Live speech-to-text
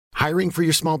Hiring for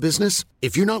your small business?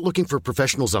 If you're not looking for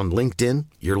professionals on LinkedIn,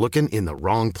 you're looking in the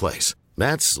wrong place.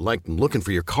 That's like looking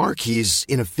for your car keys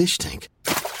in a fish tank.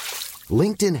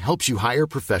 LinkedIn helps you hire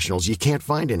professionals you can't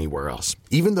find anywhere else,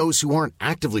 even those who aren't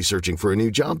actively searching for a new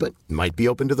job but might be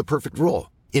open to the perfect role.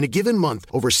 In a given month,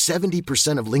 over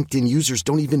 70% of LinkedIn users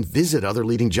don't even visit other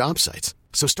leading job sites.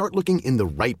 So start looking in the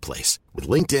right place. With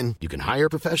LinkedIn, you can hire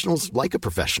professionals like a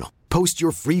professional. Post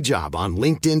your free job on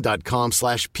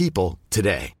linkedin.com/people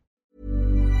today.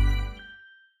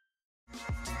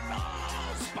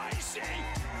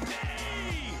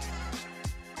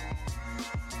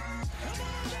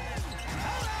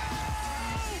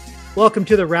 Welcome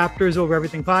to the Raptors Over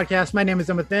Everything podcast. My name is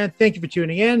Emma Than. Thank you for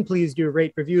tuning in. Please do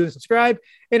rate, review, and subscribe.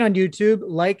 And on YouTube,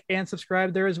 like and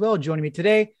subscribe there as well. Joining me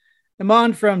today,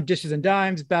 Iman from Dishes and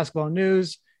Dimes, Basketball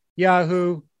News,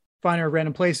 Yahoo, finding our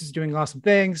random places, doing awesome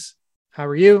things. How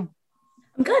are you?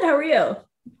 I'm good. How are you?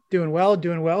 Doing well,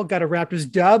 doing well. Got a Raptors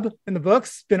dub in the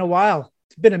books. It's been a while.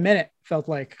 It's been a minute, felt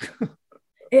like.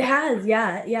 It has,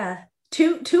 yeah.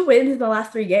 Two wins in the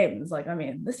last 3 games.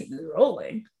 This team is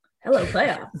rolling. Hello,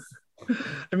 playoffs.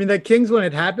 I mean, that Kings one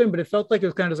had happened, but it felt like it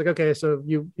was kind of like, okay, so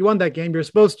you won that game. You're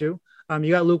supposed to. You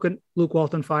got Luke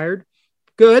Walton fired.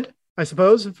 Good, I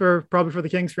suppose, probably for the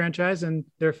Kings franchise and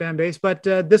their fan base. But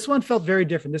this one felt very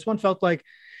different. This one felt like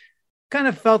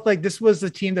this was the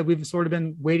team that we've sort of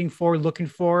been waiting for, looking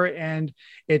for, and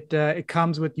it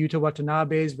comes with Yuta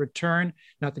Watanabe's return.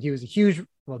 Not that he was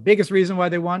biggest reason why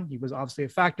they won. He was obviously a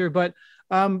factor, but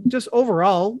just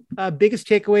overall, biggest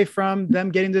takeaway from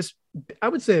them getting this, I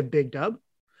would say, a big dub.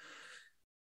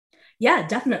 Yeah,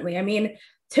 definitely. I mean,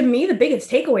 to me, the biggest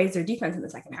takeaway is their defense in the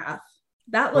second half.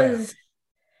 That's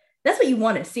what you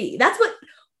want to see. That's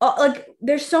what,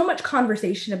 there's so much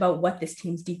conversation about what this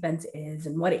team's defense is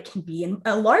and what it can be. And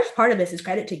a large part of this is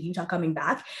credit to Utah coming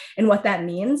back and what that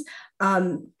means.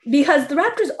 Because the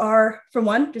Raptors are, for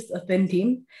one, just a thin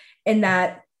team in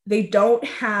that they don't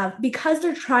have, because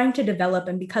they're trying to develop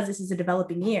and because this is a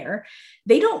developing year,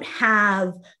 they don't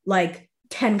have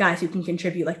 10 guys who can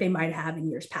contribute like they might have in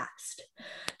years past.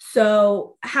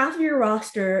 So half of your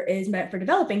roster is meant for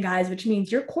developing guys, which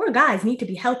means your core guys need to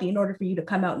be healthy in order for you to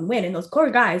come out and win. And those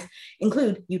core guys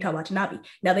include Yuta Watanabe.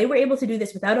 Now, they were able to do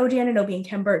this without OG Anunoby and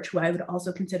Khem Birch, who I would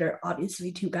also consider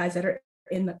obviously 2 guys that are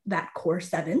in that core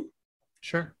 7.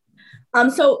 Sure.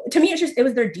 So to me, it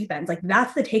was their defense.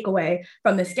 That's the takeaway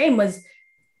from this game, was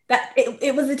that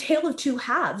it was a tale of 2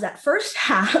 halves. That first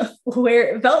half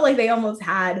where it felt like they almost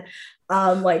had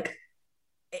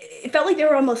it felt like they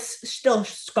were almost still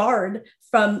scarred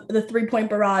from the 3-point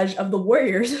barrage of the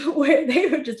Warriors, where they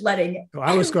were just letting. Oh,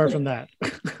 I was scarred from that.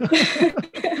 But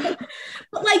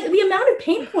the amount of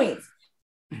paint points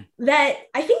that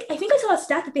I think I saw a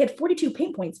stat that they had 42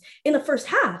 paint points in the first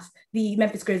half, the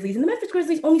Memphis Grizzlies, and the Memphis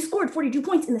Grizzlies only scored 42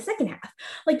 points in the second half.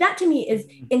 That to me is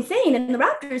insane. And the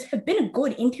Raptors have been a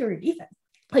good interior defense.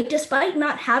 Despite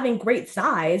not having great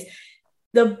size,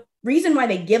 the reason why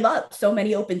they give up so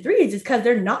many open threes is because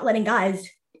they're not letting guys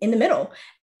in the middle.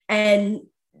 And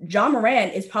Ja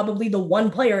Morant is probably the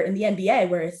one player in the NBA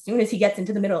where as soon as he gets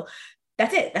into the middle,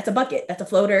 that's it. That's a bucket. That's a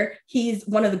floater. He's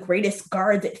one of the greatest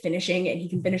guards at finishing, and he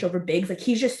can finish over bigs.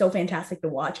 He's just so fantastic to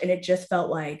watch. And it just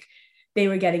felt like they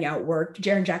were getting outworked.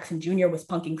 Jaren Jackson Jr. was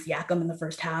punking Siakam in the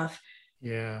first half.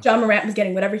 Yeah. Ja Morant was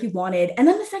getting whatever he wanted. And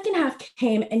then the second half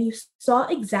came and you saw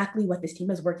exactly what this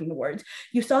team is working towards.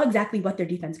 You saw exactly what their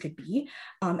defense could be,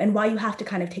 and why you have to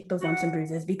kind of take those lumps and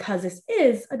bruises, because this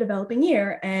is a developing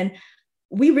year. And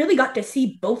we really got to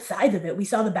see both sides of it. We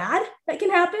saw the bad that can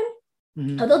happen.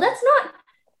 Mm-hmm. Although that's not,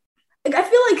 I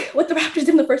feel like what the Raptors did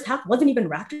in the first half wasn't even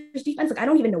Raptors defense. I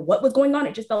don't even know what was going on.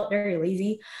 It just felt very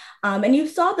lazy. And you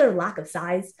saw their lack of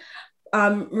size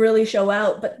really show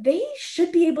out, but they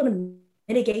should be able to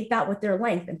mitigate that with their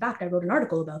length. In fact, I wrote an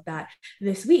article about that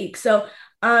this week. So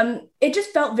it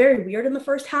just felt very weird in the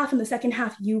first half. In the second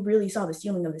half, you really saw the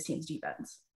ceiling of this team's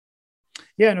defense.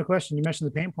 Yeah, no question. You mentioned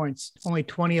the paint points, only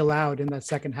 20 allowed in that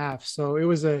second half. So it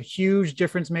was a huge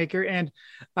difference maker. And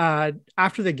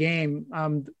after the game,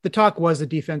 the talk was the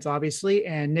defense, obviously,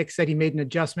 and Nick said he made an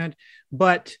adjustment,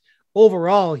 but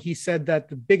overall, he said that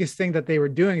the biggest thing that they were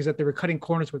doing is that they were cutting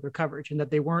corners with their coverage and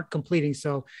that they weren't completing.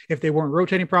 So if they weren't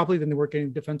rotating properly, then they weren't getting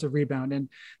a defensive rebound. And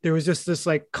there was just this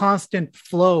constant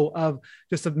flow of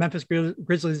just the Memphis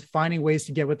Grizzlies finding ways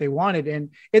to get what they wanted. And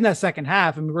in that second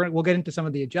half, and we'll get into some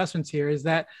of the adjustments here, is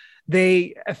that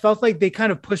I felt like they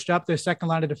kind of pushed up their second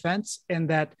line of defense, and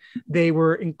that they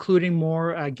were including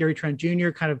more Gary Trent Jr.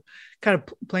 kind of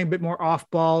playing a bit more off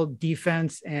ball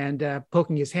defense and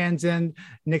poking his hands in.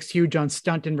 Nick's huge on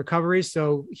stunt and recovery,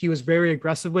 so he was very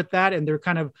aggressive with that. And they're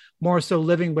kind of more so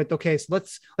living with, okay, so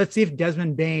let's see if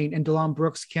Desmond Bain and Delon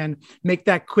Brooks can make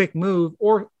that quick move,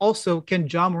 or also can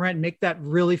John Morant make that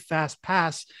really fast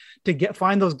pass to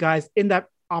find those guys in that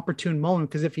opportune moment.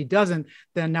 Because if he doesn't,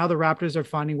 then now the Raptors are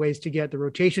finding ways to get the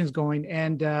rotations going.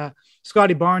 And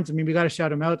Scottie Barnes, I mean, we got to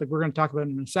shout him out. Like, we're going to talk about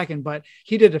him in a second, but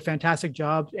he did a fantastic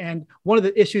job. And one of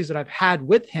the issues that I've had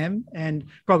with him, and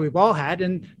probably we've all had,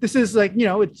 and this is like,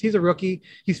 he's a rookie,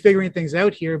 he's figuring things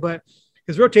out here, but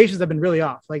his rotations have been really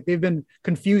off. Like, they've been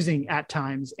confusing at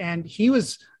times, and he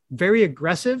was very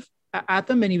aggressive at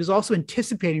them, and he was also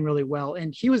anticipating really well,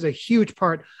 and he was a huge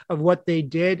part of what they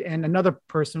did. And another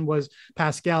person was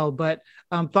Pascal. But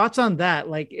thoughts on that?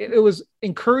 Like, it was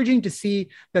encouraging to see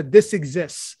that this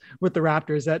exists with the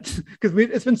Raptors, that because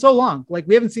it's been so long, like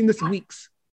we haven't seen this in weeks.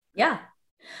 Yeah.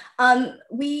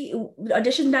 We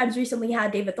Audition Times recently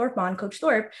had David Thorpe on, Coach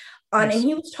Thorpe, on, nice. And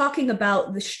he was talking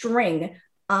about the string,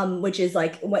 which is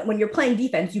like when you're playing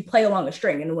defense, you play along a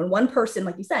string. And when one person,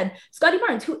 like you said, Scottie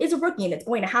Barnes, who is a rookie and it's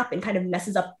going to happen, kind of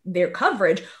messes up their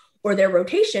coverage or their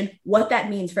rotation, what that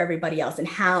means for everybody else, and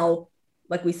how,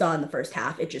 like we saw in the first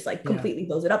half, it just like completely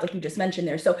blows it up, like you just mentioned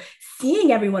there. So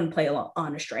seeing everyone play along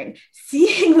on a string,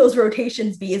 seeing those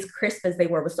rotations be as crisp as they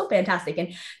were was so fantastic.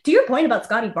 And to your point about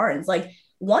Scottie Barnes, like,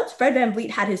 once Fred VanVleet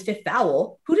had his fifth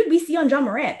foul, who did we see on John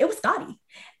Morant? It was Scottie.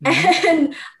 Mm-hmm.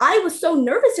 And I was so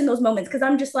nervous in those moments, because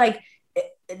I'm just like,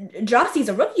 Josh sees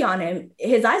a rookie on him,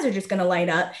 his eyes are just going to light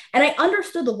up. And I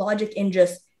understood the logic in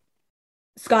just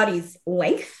Scottie's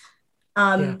length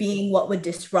being what would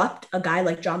disrupt a guy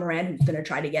like John Morant, who's going to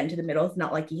try to get into the middle. It's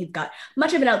not like he's got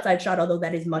much of an outside shot, although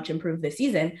that is much improved this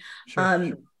season.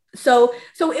 Sure. So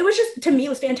it was just, to me, it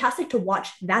was fantastic to watch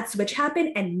that switch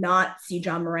happen and not see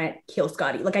John Morant kill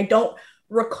Scottie. Like, I don't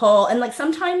recall. And like,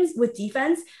 sometimes with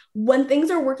defense, when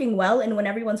things are working well and when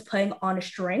everyone's playing on a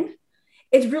string,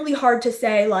 it's really hard to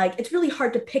say, like, it's really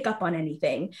hard to pick up on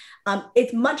anything.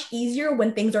 It's much easier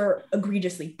when things are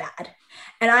egregiously bad.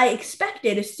 And I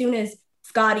expected, as soon as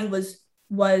Scottie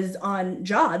was on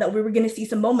Ja, that we were going to see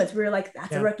some moments where we were like,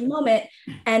 that's a rookie moment.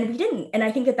 And we didn't. And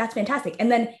I think that that's fantastic. And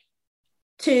then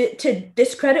to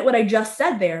discredit what I just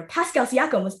said there, Pascal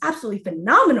Siakam was absolutely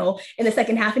phenomenal in the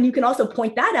second half. And you can also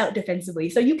point that out defensively.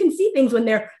 So you can see things when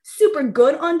they're super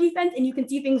good on defense, and you can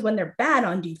see things when they're bad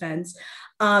on defense.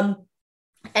 And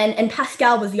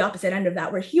Pascal was the opposite end of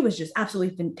that, where he was just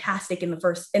absolutely fantastic in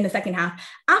the second half,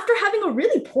 after having a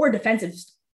really poor defensive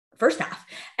first half.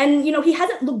 And, he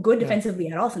hasn't looked good defensively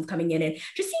at all since coming in, and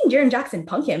just seeing Jaren Jackson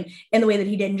punk him in the way that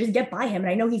he did and just get by him. And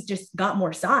I know he's just got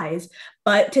more size,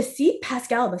 but to see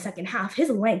Pascal in the second half, his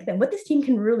length and what this team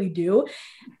can really do,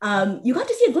 you got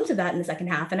to see a glimpse of that in the second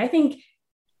half. And I think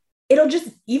it'll just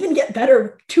even get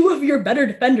better. Two of your better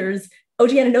defenders, OG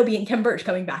Anunoby and Khem Birch,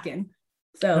 coming back in.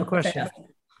 So no question.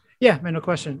 Yeah, man, no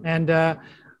question. And,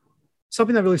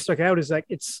 something that really stuck out is like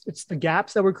it's the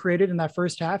gaps that were created in that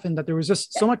first half, and that there was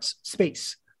just so much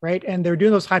space, right? And they're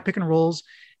doing those high pick and rolls,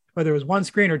 whether it was one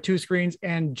screen or two screens,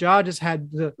 and Ja just had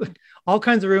all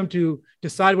kinds of room to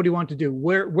decide what he wanted to do.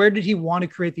 Where did he want to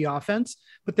create the offense?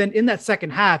 But then in that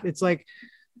second half, it's like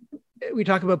we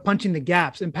talk about punching the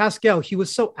gaps. And Pascal, he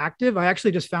was so active. I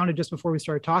actually just found it just before we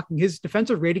started talking. His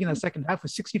defensive rating in the second half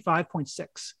was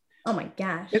 65.6. Oh my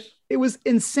gosh. It was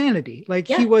insanity. Like,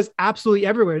 he was absolutely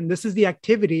everywhere. And this is the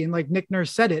activity. And like Nick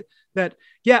Nurse said it, that,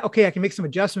 okay, I can make some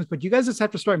adjustments, but you guys just have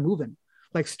to start moving,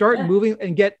 like start moving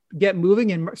and get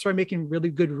moving and start making really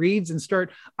good reads and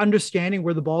start understanding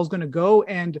where the ball is going to go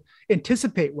and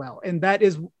anticipate well. And that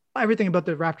is everything about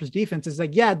the Raptors defense. Is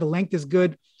like, the length is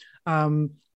good.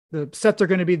 The sets are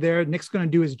going to be there. Nick's going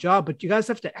to do his job, but you guys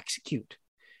have to execute.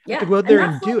 You have to go out there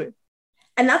and do it.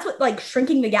 And that's what, like,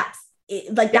 shrinking the gaps.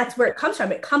 That's where it comes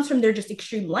from. It comes from their just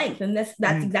extreme length. And that's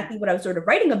exactly what I was sort of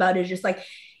writing about, is just like,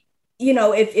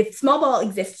 if small ball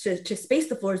exists to space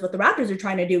the floors, what the Raptors are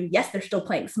trying to do, yes, they're still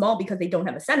playing small because they don't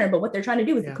have a center, but what they're trying to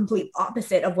do is the complete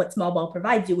opposite of what small ball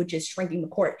provides you, which is shrinking the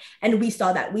court. And we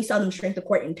saw that. We saw them shrink the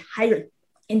court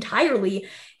entirely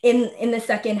in the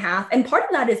second half. And part of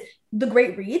that is the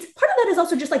great reads. Part of that is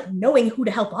also just like knowing who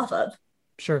to help off of.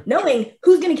 Sure. Knowing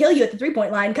who's going to kill you at the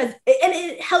 3-point line, and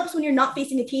it helps when you're not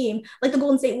facing a team like the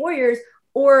Golden State Warriors,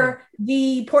 or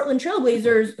the Portland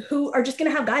Trailblazers, who are just going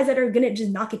to have guys that are going to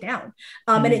just knock it down.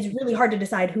 And it's really hard to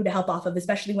decide who to help off of,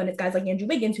 especially when it's guys like Andrew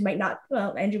Wiggins, who might not,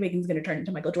 well, Andrew Wiggins is going to turn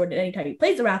into Michael Jordan anytime he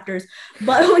plays the Raptors.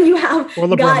 But when you have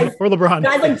guys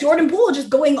like Jordan Poole just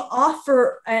going off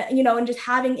for, and just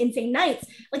having insane nights,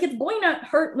 like it's going to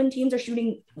hurt when teams are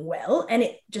shooting well. And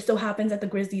it just so happens that the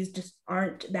Grizzlies just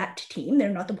aren't that team. They're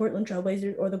not the Portland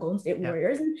Trailblazers or the Golden State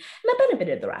Warriors. And that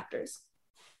benefited the Raptors.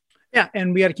 Yeah,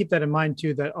 and we got to keep that in mind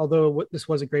too, that although this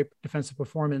was a great defensive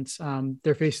performance,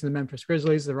 they're facing the Memphis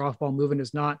Grizzlies. Their off-ball movement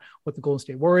is not what the Golden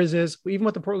State Warriors is, even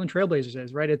what the Portland Trailblazers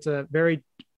is, right? It's a very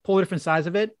polar different size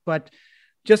of it, but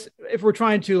just if we're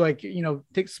trying to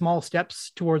take small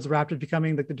steps towards the Raptors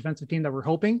becoming like the defensive team that we're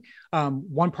hoping,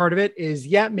 one part of it is,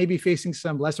 maybe facing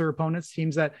some lesser opponents,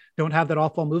 teams that don't have that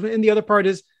off-ball movement. And the other part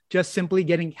is just simply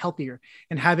getting healthier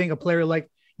and having a player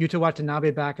like Yuta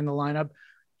Watanabe back in the lineup.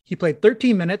 He played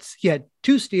 13 minutes. He had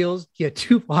 2 steals. He had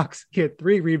 2 blocks. He had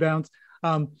 3 rebounds.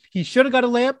 He should have got a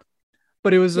layup,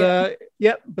 but it was, but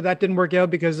that didn't work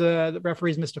out because the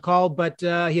referees missed a call, but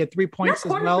he had 3 points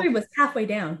as well. That 3 was halfway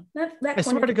down. That I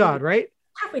swear to God, right?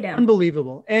 Halfway down.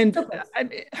 Unbelievable. And so I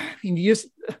mean,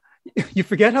 you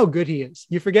forget how good he is.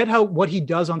 You forget what he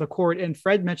does on the court. And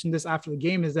Fred mentioned this after the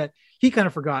game, is that he kind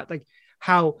of forgot like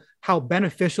how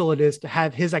beneficial it is to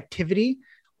have his activity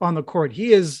on the court.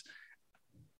 He is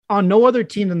on no other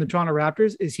team than the Toronto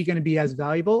Raptors is he going to be as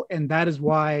valuable. And that is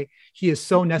why he is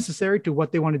so necessary to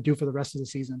what they want to do for the rest of the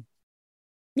season.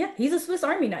 Yeah, he's a Swiss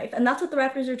Army knife. And that's what the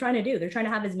Raptors are trying to do. They're trying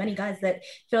to have as many guys that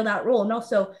fill that role. And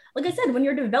also, like I said, when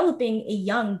you're developing a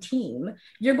young team,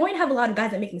 you're going to have a lot of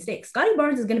guys that make mistakes. Scotty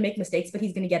Barnes is going to make mistakes, but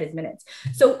he's going to get his minutes.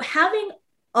 So having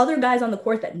other guys on the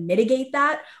court that mitigate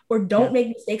that or don't make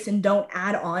mistakes and don't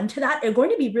add on to that are going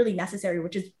to be really necessary,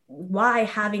 which is why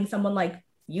having someone like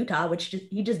Yuta,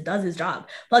 he just does his job,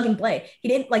 plug and play. He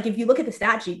didn't, like, if you look at the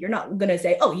stat sheet, you're not going to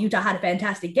say, oh, Yuta had a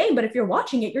fantastic game. But if you're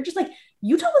watching it, you're just like,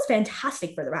 Yuta was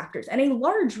fantastic for the Raptors and a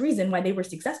large reason why they were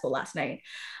successful last night.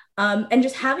 And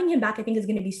just having him back, I think, is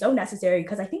going to be so necessary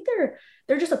because I think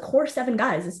they're just a core 7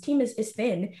 guys. This team is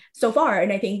thin so far.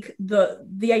 And I think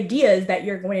the idea is that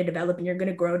you're going to develop and you're going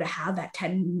to grow to have that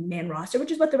 10-man roster,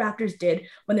 which is what the Raptors did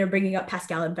when they're bringing up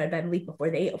Pascal and Fred VanVleet before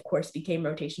they, of course, became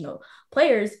rotational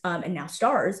players and now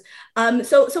stars.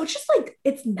 So it's just like,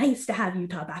 it's nice to have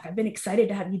Yuta back. I've been excited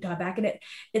to have Yuta back. And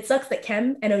it sucks that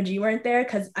Kem and OG weren't there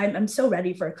because I'm so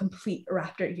ready for a complete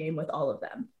Raptor game with all of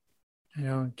them.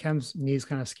 Kem's knee is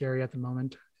kind of scary at the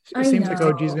moment. It seems like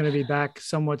OG is going to be back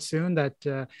somewhat soon,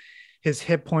 that his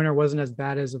hip pointer wasn't as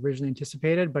bad as originally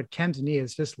anticipated, but Kem's knee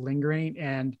is just lingering.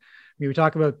 And we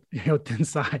talk about, thin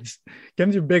size.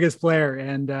 Kem's your biggest player,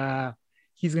 and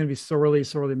he's going to be sorely,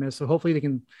 sorely missed. So hopefully they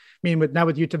can, with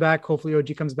Yuta back, hopefully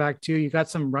OG comes back too. You got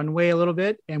some runway a little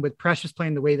bit. And with Precious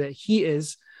playing the way that he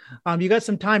is, you got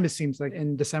some time. It seems like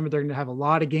in December, they're going to have a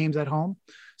lot of games at home.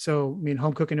 So,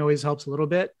 home cooking always helps a little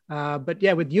bit. But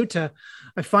yeah, with Yuta,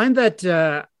 I find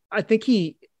that I think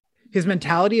his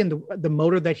mentality and the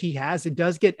motor that he has, it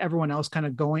does get everyone else kind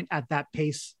of going at that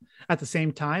pace at the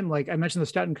same time. Like I mentioned the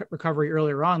stat and recovery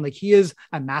earlier on, like he is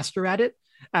a master at it,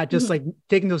 at just like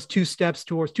taking those 2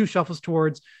 shuffles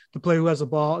towards the player who has the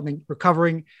ball and then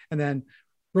recovering and then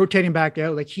rotating back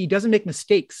out. Like he doesn't make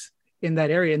mistakes in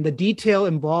that area. And the detail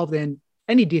involved in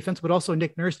any defense, but also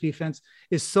Nick Nurse defense,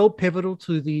 is so pivotal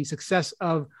to the success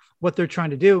of what they're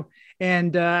trying to do.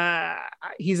 And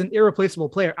he's an irreplaceable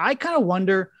player. I kind of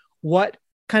wonder what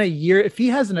kind of year, if he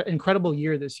has an incredible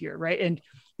year this year, right? And,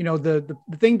 the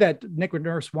thing that Nick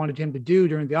Nurse wanted him to do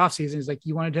during the offseason is like,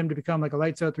 you wanted him to become like a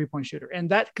lights out 3-point shooter. And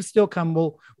that could still come.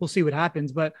 We'll see what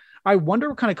happens. But I wonder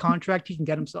what kind of contract he can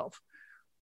get himself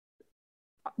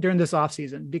during this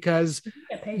offseason, because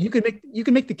you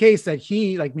can make the case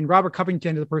that Robert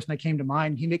Covington is the person that came to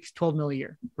mind. He makes $12 million a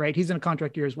year, right? He's in a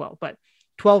contract year as well, but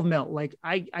 $12 million. Like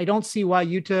I don't see why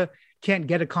Yuta can't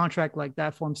get a contract like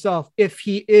that for himself if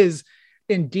he is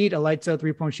indeed a lights out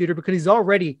 3-point shooter, because he's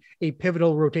already a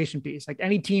pivotal rotation piece. Like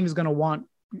any team is going to want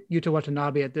Yuta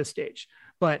Watanabe at this stage,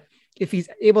 but if he's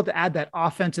able to add that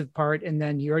offensive part, and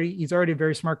then he's already a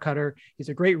very smart cutter, he's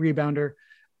a great rebounder.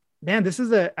 Man, this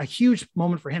is a huge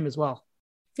moment for him as well.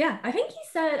 Yeah, I think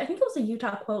it was a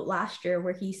Utah quote last year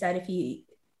where he said if he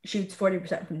shoots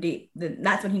 40% from deep, then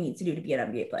that's what he needs to do to be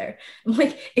an NBA player. I'm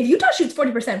like, if Utah shoots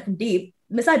 40% from deep,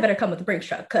 Masai better come with a Brinks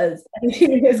truck because he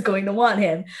is going to want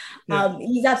him. Yeah.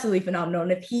 He's absolutely phenomenal.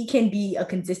 And if he can be a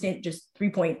consistent just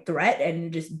 3-point threat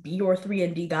and just be your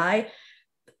 3-and-D guy,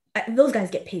 those guys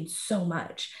get paid so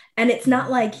much, and it's not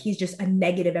like he's just a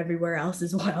negative everywhere else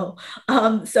as well.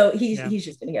 So he's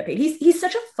just going to get paid. He's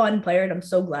such a fun player, and I'm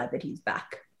so glad that he's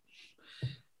back.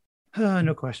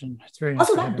 No question. It's very nice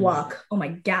Also, to have that him back. block. Oh my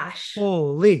gosh.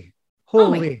 Holy, Oh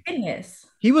my holy. goodness.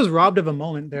 He was robbed of a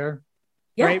moment there,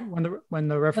 Yeah. right? When the When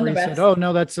the referee said, refs. "Oh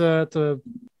no, that's a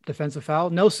defensive foul."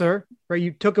 No, sir. Right?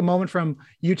 You took a moment from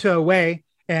Utah away,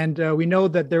 and we know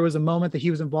that there was a moment that he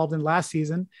was involved in last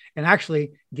season, and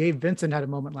actually, Gabe Vincent had a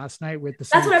moment last night with the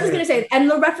That's same what I was player. going to say. And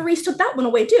the referees took that one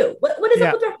away too. What is up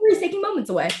Yeah, with referees taking moments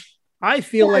away? I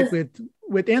feel like Because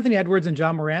with Anthony Edwards and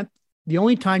John Morant, the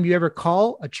only time you ever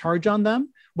call a charge on them,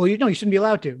 well, you shouldn't be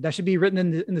allowed to. That should be written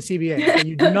in the CBA. That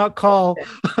you do not call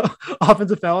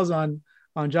offensive fouls on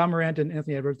John Morant and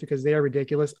Anthony Edwards because they are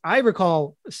ridiculous. I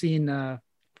recall seeing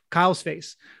Kyle's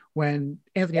face when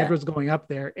Anthony yeah, Edwards was going up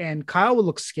there, and Kyle would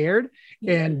look scared,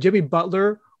 yeah, and Jimmy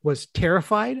Butler was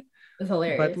terrified. it's But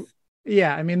hilarious.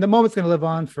 yeah, I mean, the moment's going to live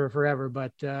on for forever.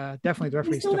 But definitely, the They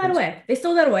referee stole took that it. away. They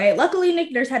stole that away. Luckily,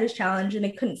 Nick Nurse had his challenge and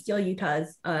they couldn't steal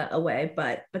Utah's away,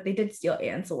 but they did steal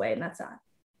Ants away, and that's sad.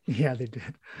 Yeah, they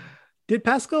did. Did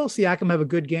Pascal Siakam have a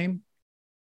good game?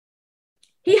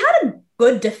 He had a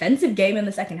good defensive game in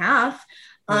the second half.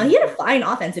 He had a fine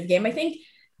offensive game. I think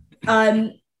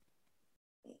um,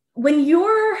 when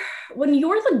you're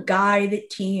the guy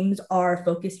that teams are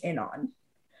focused in on,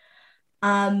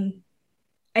 um,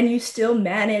 and you still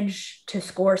manage to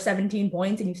score 17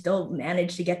 points and you still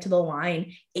manage to get to the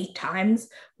line 8 times,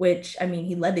 which I mean,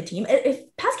 he led the team.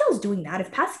 If Pascal's doing that,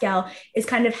 if Pascal is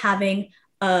kind of having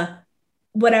a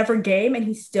whatever game and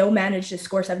he still managed to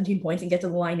score 17 points and get to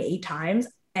the line 8 times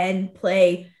and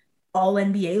play all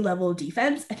NBA level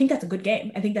defense, I think that's a good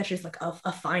game. I think that's just like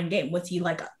a fine game. Was he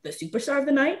like the superstar of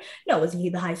the night? No. Was he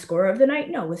the high scorer of the night?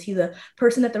 No. Was he the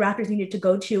person that the Raptors needed to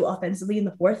go to offensively in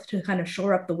the fourth to kind of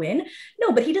shore up the win?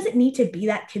 No, but he doesn't need to be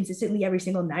that consistently every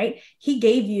single night. He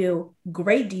gave you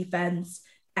great defense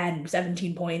and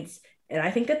 17 points. And I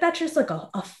think that that's just like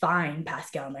a fine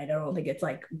Pascal night. I don't think it's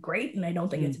like great, and I don't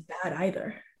think it's bad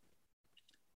either.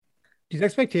 These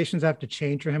expectations have to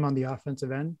change for him on the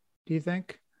offensive end, do you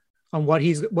think? On what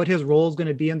his role is going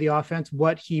to be in the offense,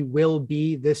 what he will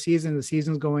be this season, the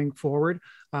seasons going forward,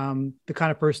 the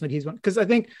kind of person that he's going. Because I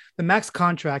think the max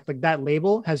contract, like that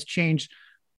label, has changed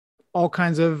all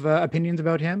kinds of opinions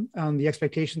about him, the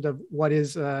expectations of what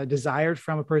is desired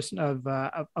from a person of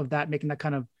that making that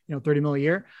kind of 30 mil a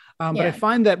year. But I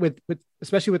find that with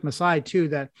especially with Masai too,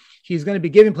 that he's going to be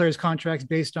giving players contracts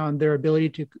based on their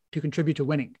ability to contribute to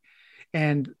winning.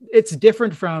 And it's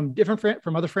different from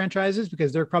other franchises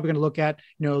because they're probably going to look at,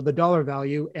 the dollar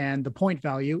value and the point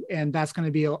value. And that's going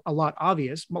to be a lot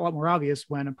more obvious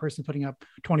when a person's putting up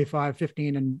 25,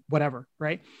 15 and whatever.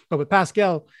 Right. But with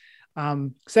Pascal,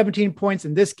 17 points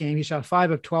in this game, he shot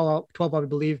 5 of 12, I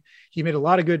believe. He made a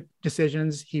lot of good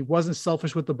decisions. He wasn't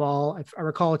selfish with the ball. I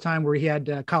recall a time where he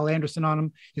had Kyle Anderson on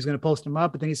him. He's going to post him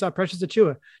up, but then he saw Precious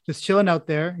Achiuwa just chilling out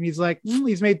there. And he's like,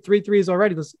 he's made 3 threes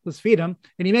already. Let's feed him.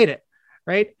 And he made it.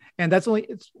 Right. And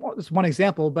it's one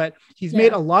example, but he's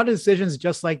made a lot of decisions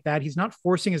just like that. He's not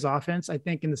forcing his offense, I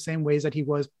think, in the same ways that he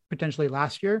was potentially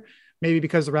last year, maybe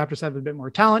because the Raptors have a bit more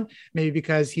talent, maybe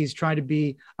because he's trying to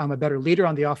be a better leader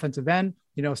on the offensive end.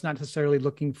 It's not necessarily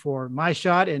looking for my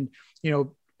shot and,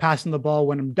 passing the ball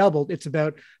when I'm doubled. It's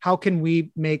about how can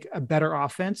we make a better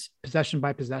offense possession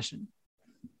by possession.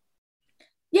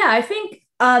 Yeah, I think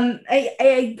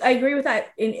I agree with that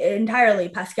entirely.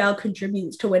 Pascal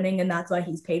contributes to winning, and that's why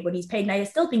he's paid what he's paid. And I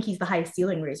still think he's the highest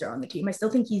ceiling raiser on the team. I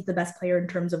still think he's the best player in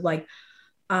terms of like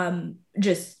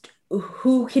just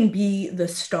who can be the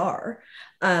star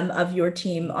of your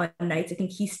team on nights. I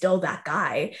think he's still that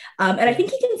guy, and I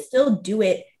think he can still do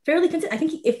it fairly consistent. I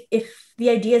think if the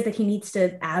idea is that he needs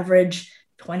to average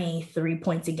 23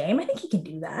 points a game, I think he can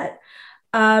do that,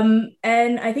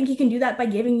 and I think he can do that by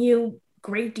giving you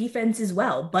great defense as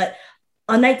well. But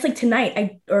on nights like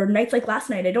tonight, or nights like last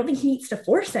night, I don't think he needs to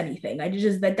force anything.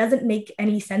 That doesn't make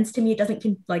any sense to me. It doesn't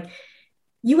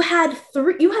you had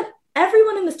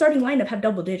everyone in the starting lineup have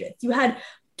double digits. You had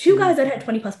 2 guys that had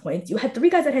 20 plus points. You had 3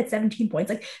 guys that had 17 points.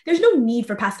 Like there's no need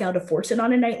for Pascal to force it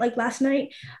on a night like last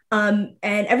night. And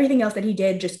everything else that he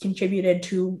did just contributed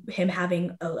to him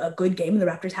having a good game and the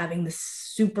Raptors having the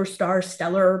superstar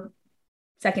stellar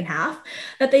second half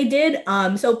that they did.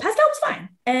 So Pascal was fine.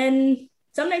 And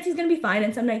some nights he's going to be fine.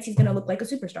 And some nights he's going to look like a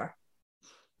superstar.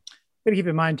 Got to keep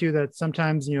in mind too, that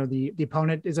sometimes, the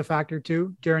opponent is a factor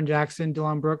too. Jaren Jackson,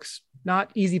 Dillon Brooks, not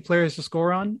easy players to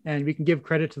score on. And we can give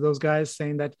credit to those guys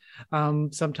saying that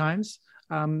sometimes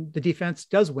the defense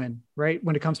does win, right?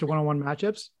 When it comes to one-on-one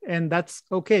matchups. And that's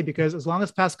okay, because as long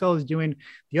as Pascal is doing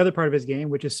the other part of his game,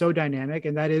 which is so dynamic,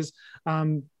 and that is,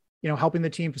 helping the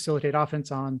team facilitate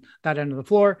offense on that end of the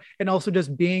floor, and also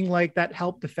just being like that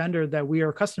help defender that we are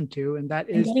accustomed to. And that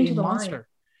is a monster.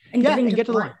 And getting to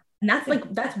the line. And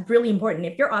that's really important.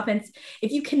 If your offense,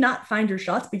 if you cannot find your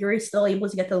shots, but you're still able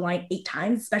to get to the line 8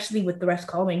 times, especially with the refs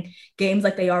calling games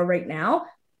like they are right now,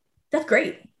 that's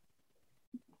great.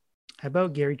 How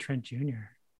about Gary Trent Jr.?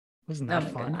 Wasn't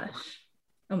that fun? Gosh.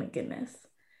 Oh my goodness.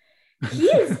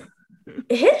 His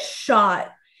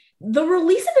shot, the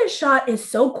release of his shot is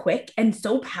so quick and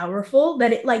so powerful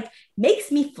that it like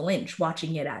makes me flinch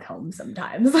watching it at home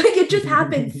sometimes. Like it just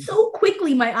happens so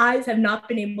quickly. My eyes have not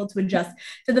been able to adjust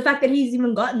to the fact that he's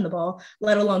even gotten the ball,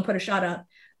 let alone put a shot up.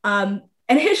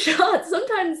 And his shot,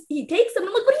 sometimes he takes them.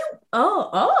 I'm like, what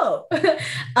are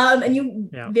you? And you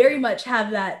very much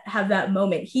have that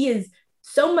moment. He is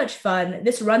so much fun.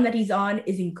 This run that he's on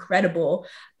is incredible.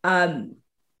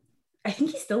 I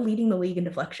think he's still leading the league in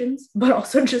deflections, but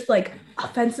also just like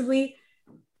offensively,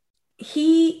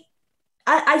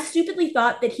 I stupidly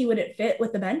thought that he wouldn't fit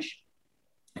with the bench.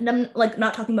 And I'm like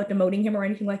not talking about demoting him or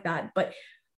anything like that, but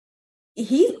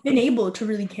he's been able to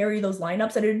really carry those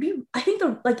lineups. And I think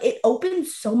it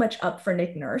opens so much up for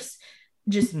Nick Nurse,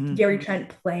 just Gary Trent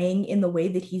playing in the way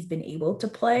that he's been able to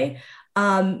play.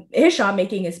 His shot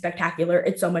making is spectacular.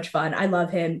 It's so much fun. I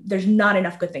love him. There's not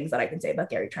enough good things that I can say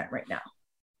about Gary Trent right now.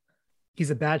 He's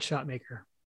a bad shot maker.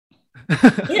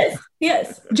 He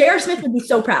is. J.R. Smith would be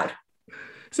so proud.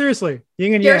 Seriously.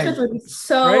 Yin and yang. J.R. Smith would be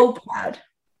so proud.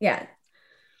 Yeah.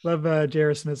 Love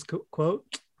J.R. Smith's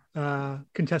quote.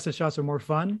 Contested shots are more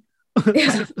fun.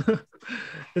 Yeah.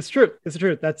 It's true.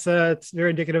 That's it's very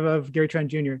indicative of Gary Trent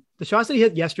Jr. The shots that he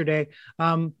hit yesterday,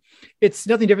 it's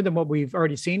nothing different than what we've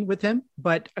already seen with him.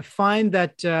 But I find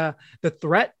that the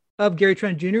threat of Gary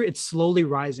Trent Jr., it's slowly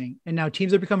rising. And now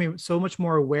teams are becoming so much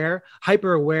more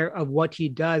hyper aware of what he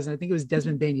does. And I think it was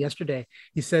Desmond Bain yesterday.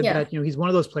 He said that, he's one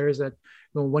of those players that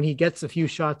when he gets a few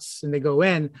shots and they go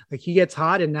in, like he gets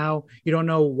hot and now you don't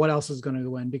know what else is going to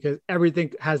go in because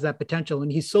everything has that potential.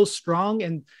 And he's so strong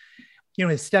and,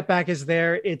 his step back is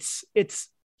there.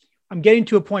 I'm getting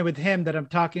to a point with him that I'm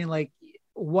talking like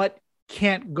what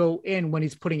can't go in when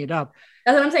he's putting it up.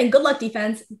 That's what I'm saying. Good luck,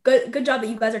 defense. Good job that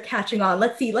you guys are catching on.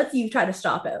 Let's see you try to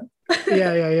stop him.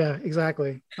 Yeah,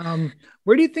 exactly.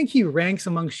 Where do you think he ranks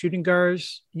among shooting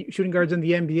guards in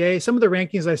the NBA? Some of the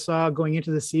rankings I saw going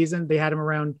into the season, they had him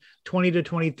around 20 to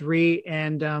 23.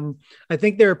 And I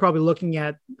think they were probably looking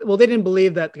at, they didn't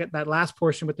believe that last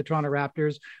portion with the Toronto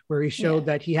Raptors, where he showed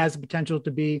that he has the potential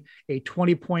to be a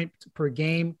 20 point per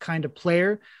game kind of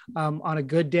player on a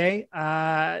good day.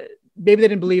 Maybe they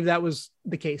didn't believe that was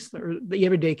the case or the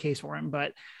everyday case for him,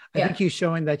 but I think he's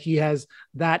showing that he has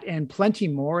that and plenty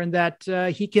more, and that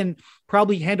he can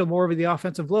probably handle more of the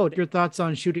offensive load. Your thoughts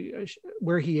on shooting,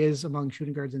 where he is among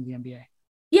shooting guards in the NBA?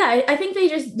 Yeah, I think they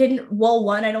just didn't. Well,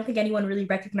 one, I don't think anyone really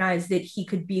recognized that he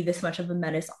could be this much of a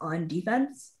menace on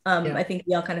defense. I think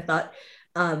we all kind of thought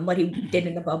what he did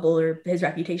in the bubble or his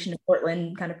reputation in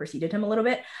Portland kind of preceded him a little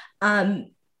bit.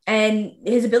 And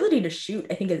his ability to shoot,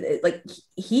 I think, is like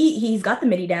he's got the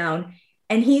midi down.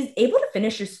 And he's able to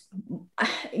finish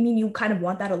you kind of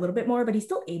want that a little bit more, but he's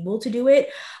still able to do it.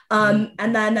 And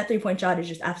then that 3-point shot is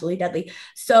just absolutely deadly.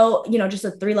 So, just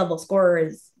a 3-level scorer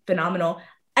is phenomenal.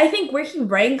 I think where he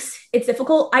ranks, it's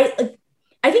difficult. I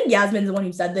think Yasmin's the one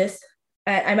who said this.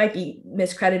 I might be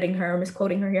misquoting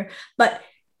her here, but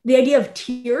the idea of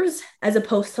tiers as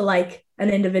opposed to like an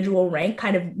individual rank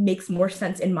kind of makes more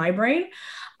sense in my brain.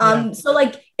 So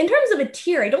like in terms of a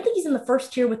tier, I don't think he's in the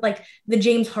first tier with like the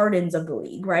James Hardens of the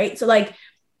league, right? So like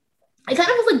I kind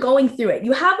of was like going through it.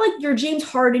 You have like your James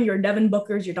Harden, your Devin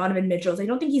Bookers, your Donovan Mitchells. I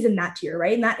don't think he's in that tier,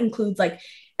 right? And that includes like,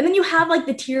 and then you have like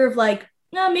the tier of like,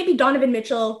 maybe Donovan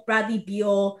Mitchell, Bradley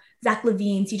Beal, Zach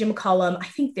LaVine, CJ McCollum. I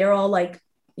think they're all like,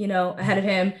 ahead of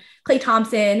him. Klay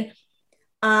Thompson.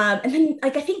 And then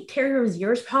like I think Terry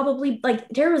Rozier is probably like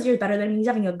Terry Rozier is better than him. He's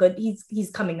having a good. He's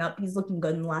coming up. He's looking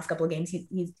good in the last couple of games.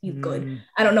 He's good.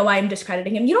 I don't know why I'm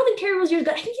discrediting him. You don't think Terry Rozier is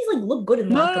good? I think he's like looked good in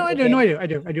the last couple of games. No, I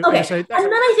do. Okay, and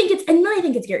then I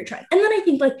think it's Gary Trent. And then I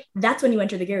think like that's when you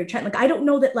enter the Gary Trent. Like I don't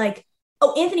know that like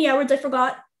Anthony Edwards. I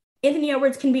forgot. Anthony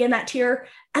Edwards can be in that tier.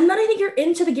 And then I think you're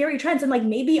into the Gary Trents. And like,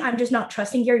 maybe I'm just not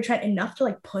trusting Gary Trent enough to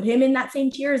like put him in that same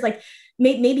tier as like,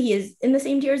 maybe he is in the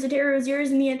same tier as the Terry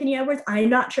Roziers and the Anthony Edwards. I'm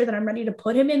not sure that I'm ready to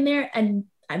put him in there. And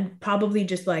I'm probably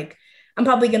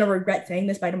going to regret saying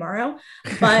this by tomorrow.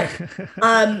 But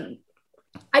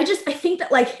I think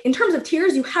that like, in terms of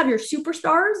tiers, you have your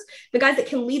superstars, the guys that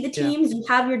can lead the teams. You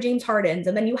have your James Hardens,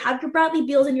 and then you have your Bradley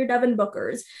Beals and your Devin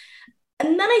Bookers.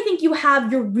 And then I think you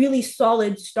have your really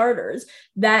solid starters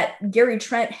that Gary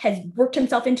Trent has worked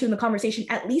himself into in the conversation,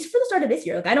 at least for the start of this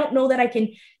year. Like, I don't know that I can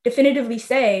definitively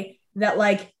say that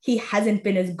like he hasn't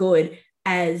been as good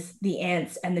as the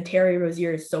Ants and the Terry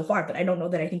Roziers so far, but I don't know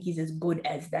that I think he's as good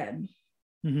as them.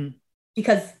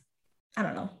 because I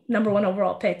don't know, number 1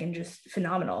 overall pick and just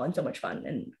phenomenal and so much fun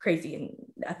and crazy and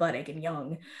athletic and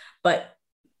young. But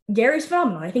Gary's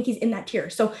phenomenal. I think he's in that tier.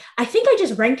 So I think I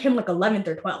just ranked him like 11th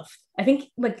or 12th. I think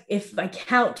like if I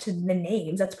count to the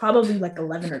names, that's probably like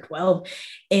 11 or 12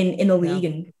 in the league.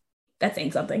 And that's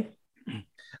saying something.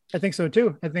 I think so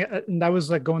too. I think, and I was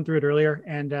like going through it earlier,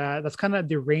 and that's kind of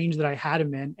the range that I had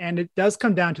him in. And it does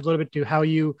come down to a little bit to how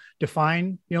you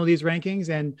define, these rankings,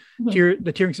 and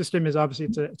the tiering system is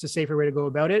obviously it's a safer way to go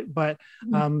about it. But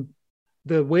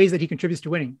the ways that he contributes to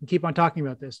winning, we keep on talking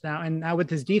about this now with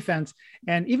his defense,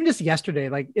 and even just yesterday,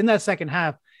 like in that second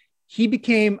half, he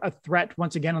became a threat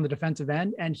once again on the defensive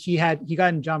end, and he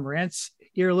got in John Morant's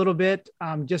ear a little bit,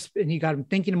 and he got him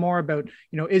thinking more about,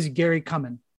 is Gary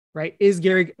coming? Right? Is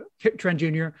Gary Trent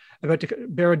Jr. about to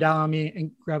barrel down on me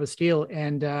and grab a steal?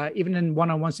 And even in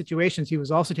one-on-one situations, he was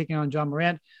also taking on John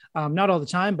Morant. Not all the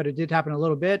time, but it did happen a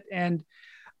little bit. And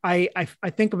I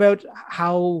think about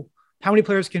how many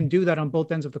players can do that on both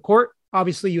ends of the court.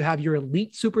 Obviously, you have your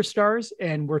elite superstars,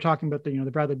 and we're talking about the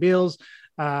Bradley Beals,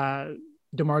 DeMar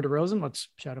DeRozan. Let's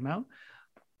shout him out.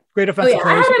 Great offensive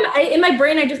players. In my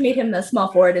brain, I just made him the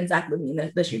small forward and Zach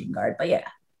LaVine the shooting guard. But yeah.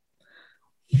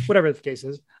 Whatever the case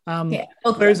is,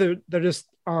 players that just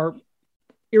are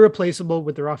irreplaceable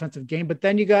with their offensive game. But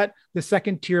then you got the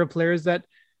second tier of players that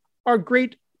are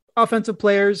great offensive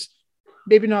players,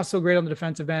 maybe not so great on the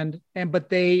defensive end, but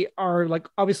they are like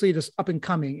obviously just up and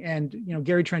coming. And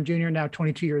Gary Trent Jr., now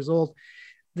 22 years old,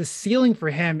 the ceiling for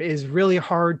him is really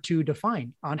hard to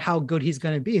define on how good he's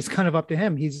going to be. It's kind of up to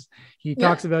him. He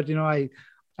talks about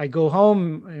I go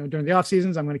home during the off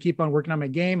seasons. I'm going to keep on working on my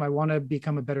game. I want to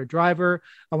become a better driver.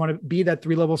 I want to be that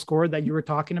 3-level scorer that you were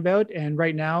talking about. And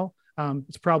right now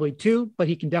it's probably 2, but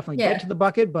he can definitely get to the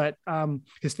bucket. But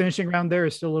his finishing around there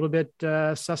is still a little bit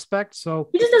suspect. So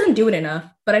he just doesn't do it enough.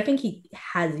 But I think he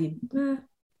has. We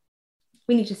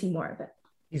need to see more of it.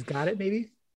 He's got it.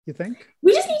 Maybe you think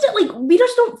we just need to we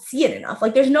just don't see it enough.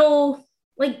 Like there's no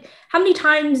how many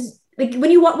times. Like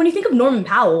when you think of Norman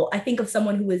Powell, I think of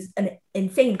someone who is an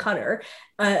insane cutter,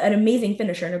 an amazing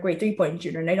finisher, and a great 3-point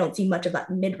shooter. And I don't see much of that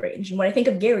mid-range. And when I think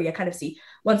of Gary, I kind of see,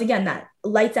 once again, that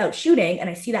lights out shooting, and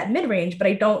I see that mid-range, but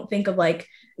I don't think of I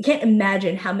can't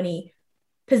imagine how many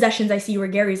possessions I see where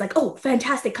Gary's like, oh,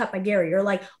 fantastic cut by Gary, or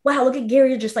like, wow, look at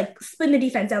Gary just splitting the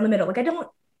defense down the middle. Like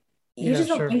you just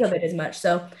don't think of it as much.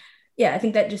 So yeah, I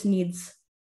think that just needs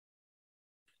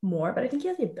more, but I think he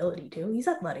has the ability to. He's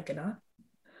athletic enough.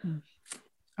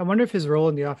 I wonder if his role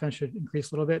in the offense should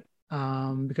increase a little bit,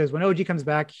 because when OG comes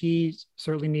back, he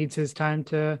certainly needs his time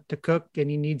to cook, and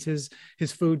he needs his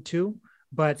food too.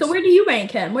 But so where do you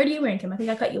rank him? I think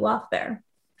I cut you off there.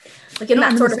 In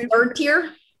that sort of third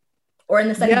tier, or in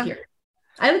the second tier?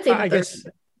 I would say I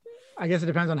guess it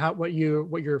depends on what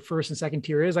your first and second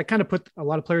tier is. I kind of put a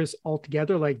lot of players all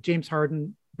together, like James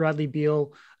Harden, Bradley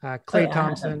Beal, Klay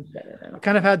Thompson. I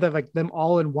kind of had them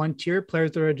all in one tier,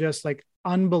 players that are just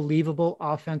unbelievable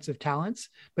offensive talents.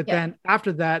 But then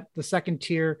after that, the second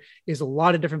tier is a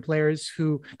lot of different players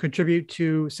who contribute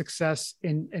to success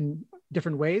in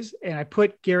different ways. And I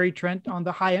put Gary Trent on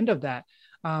the high end of that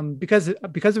because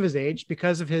of his age,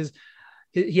 because of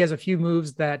he has a few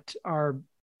moves that are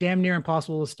damn near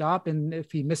impossible to stop. And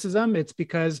if he misses them, it's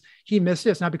because he missed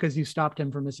it. It's not because you stopped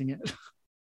him from missing it.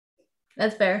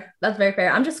 That's fair. That's very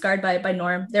fair. I'm just scarred by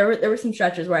Norm. There were some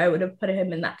stretches where I would have put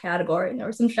him in that category, and there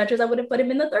were some stretches I would have put him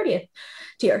in the 30th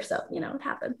tier. So, it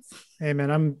happens. Hey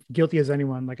man, I'm guilty as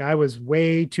anyone. I was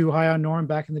way too high on Norm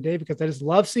back in the day because I just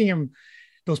love seeing him,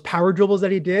 those power dribbles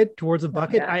that he did towards the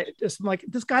bucket. I just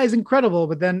this guy is incredible.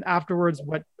 But then afterwards,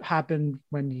 what happened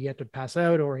when he had to pass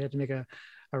out or he had to make a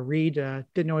read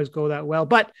didn't always go that well.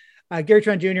 But Gary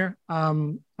Trent Jr.,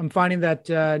 I'm finding that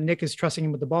Nick is trusting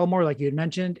him with the ball more, like you had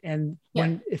mentioned. And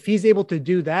if he's able to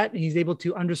do that, and he's able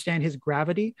to understand his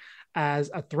gravity as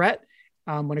a threat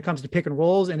when it comes to pick and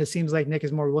rolls, and it seems like Nick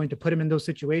is more willing to put him in those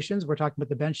situations. We're talking about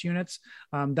the bench units.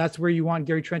 That's where you want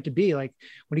Gary Trent to be. When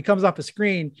he comes off a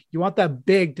screen, you want that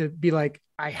big to be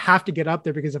I have to get up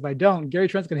there, because if I don't, Gary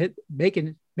Trent's going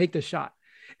to make the shot.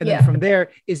 And then from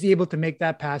there, is he able to make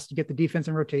that pass to get the defense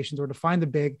in rotations or to find the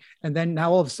big? And then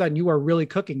now all of a sudden you are really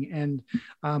cooking.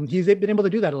 And he's been able to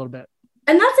do that a little bit.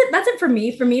 And that's it for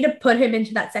me to put him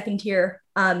into that second tier,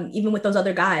 even with those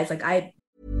other guys.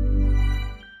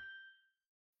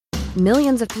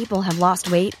 Millions of people have lost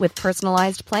weight with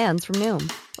personalized plans from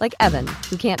Noom. Like Evan,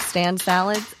 who can't stand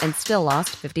salads and still lost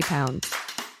 50 pounds.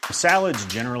 Salads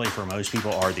generally for most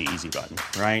people are the easy button,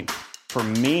 right? For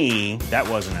me, that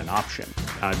wasn't an option.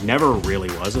 I never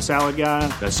really was a salad guy.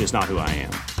 That's just not who I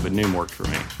am. But Noom worked for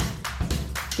me.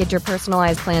 Get your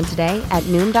personalized plan today at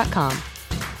Noom.com.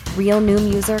 Real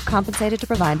Noom user compensated to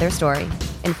provide their story.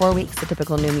 In 4 weeks, the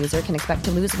typical Noom user can expect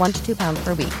to lose 1 to 2 pounds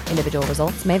per week. Individual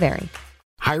results may vary.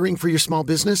 Hiring for your small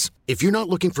business? If you're not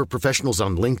looking for professionals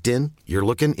on LinkedIn, you're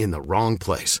looking in the wrong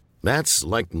place. That's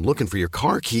like looking for your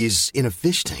car keys in a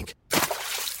fish tank.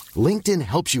 LinkedIn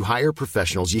helps you hire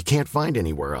professionals you can't find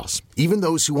anywhere else, even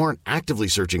those who aren't actively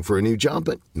searching for a new job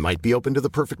but might be open to the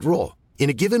perfect role. In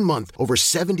a given month, over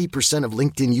 70% of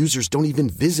LinkedIn users don't even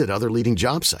visit other leading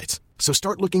job sites. So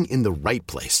start looking in the right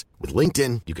place. With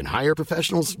LinkedIn, you can hire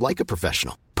professionals like a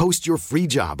professional. Post your free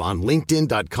job on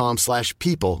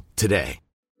linkedin.com/people today.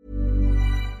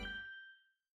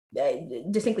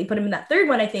 Distinctly put him in that third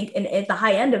one, I think, and at the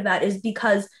high end of that is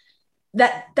because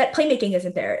that playmaking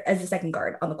isn't there as a second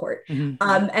guard on the court.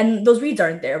 And those reads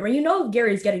aren't there. When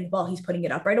Gary's getting the ball, he's putting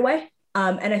it up right away.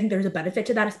 And I think there's a benefit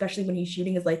to that, especially when he's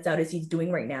shooting his lights out as he's doing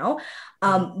right now.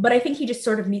 But I think he just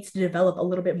sort of needs to develop a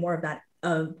little bit more of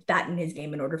that in his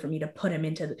game in order for me to put him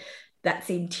into that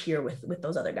same tier with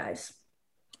those other guys.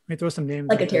 Let me throw some names.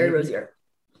 Like a Terry Rozier.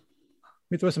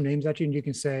 Let me throw some names at you and you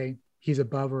can say he's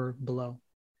above or below.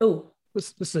 Oh,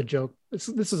 this is a joke. This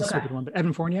is a stupid one, but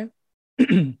Evan Fournier.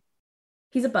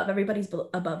 He's above. Everybody's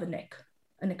above a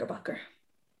Knickerbocker.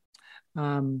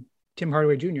 Tim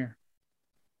Hardaway Jr.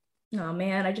 Oh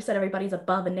man, I just said everybody's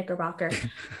above a Knickerbocker.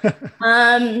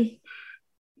 I'm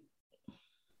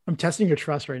testing your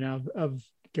trust right now of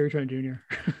Gary Trent Jr.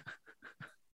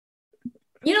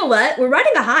 You know what? We're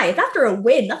riding a high. It's after a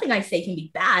win. Nothing I say can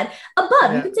be bad.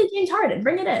 Above, you can say James Harden.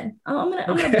 Bring it in. I'm gonna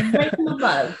rank him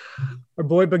above. Our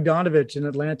boy Bogdanovic in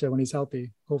Atlanta when he's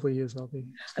healthy. Hopefully he is healthy.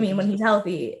 I mean, when he's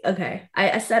healthy, okay.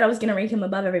 I said I was gonna rank him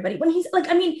above everybody. When he's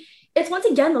it's once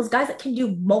again those guys that can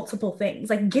do multiple things.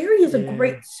 Like Gary is a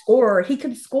great scorer. He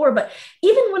can score, but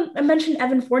even when I mentioned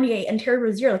Evan Fournier and Terry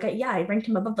Rozier, I ranked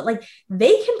him above, but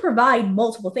they can provide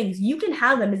multiple things. You can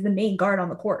have them as the main guard on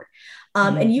the court.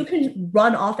 And you can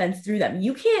run offense through them.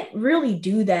 You can't really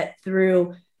do that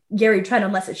through Gary Trent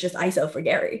unless it's just ISO for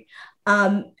Gary.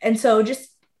 And so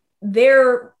just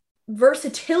their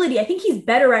versatility, I think he's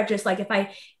better at just if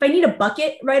I need a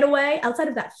bucket right away, outside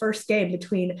of that first game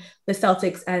between the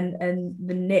Celtics and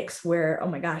the Knicks, where, oh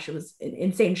my gosh, it was an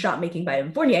insane shot making by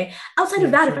Evan Fournier. Outside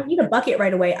of that, if I need a bucket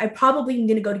right away, I probably am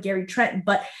going to go to Gary Trent,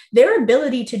 but their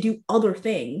ability to do other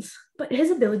things, but his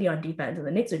ability on defense, and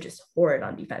the Knicks are just horrid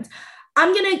on defense.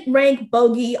 I'm going to rank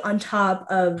Bogey on top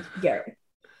of Gary.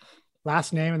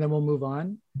 Last name, and then we'll move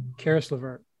on. Karis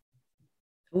LeVert.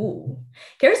 Ooh,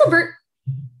 Karis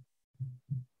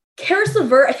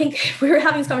LeVert, I think we were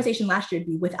having this conversation last year,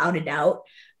 without a doubt.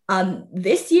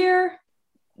 This year,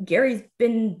 Gary's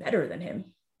been better than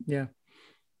him. Yeah.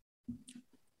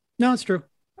 No, it's true.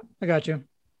 I got you. I'm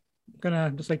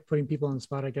gonna just putting people on the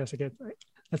spot, I guess.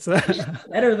 That's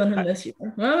better than him this year.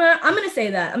 I'm gonna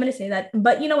say that.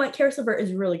 But you know what? Karis LeVert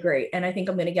is really great, and I think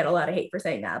I'm gonna get a lot of hate for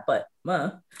saying that. But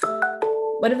what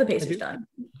have the Pacers done?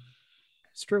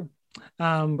 It's true.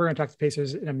 We're going to talk to the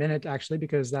Pacers in a minute, actually,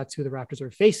 because that's who the Raptors are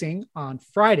facing on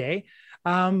Friday.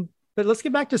 But let's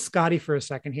get back to Scottie for a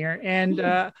second here. And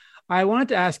I wanted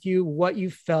to ask you what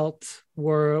you felt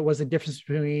was the difference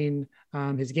between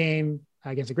his game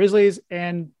against the Grizzlies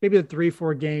and maybe the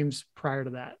 3-4 games prior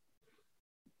to that.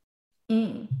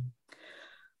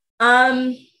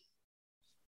 Honestly,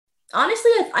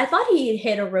 I thought he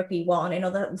hit a rookie wall, and I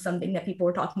know that was something that people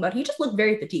were talking about. He just looked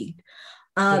very fatigued.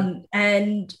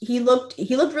 And he looked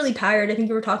really tired. I think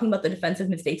we were talking about the defensive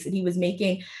mistakes that he was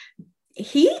making.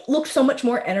 He looked so much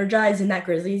more energized in that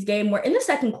Grizzlies game, where in the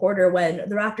second quarter, when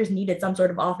the Raptors needed some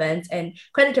sort of offense, and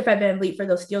credit to Fred VanVleet for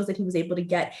those steals that he was able to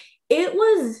get, it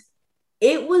was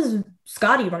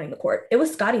Scottie running the court. It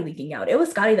was Scottie leaking out. It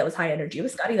was Scottie that was high energy. It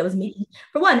was Scottie that was making,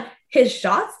 for one, his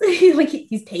shots.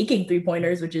 He's taking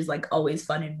 3-pointers, which is always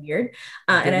fun and weird.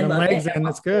 And I love it.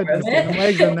 That's good. Getting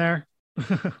legs in there.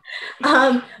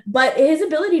 But his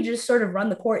ability to just sort of run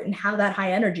the court and have that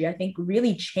high energy, I think,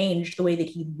 really changed the way that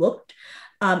he looked,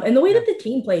 and the way that the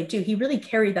team played too. He really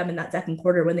carried them in that second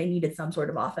quarter when they needed some sort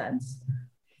of offense. I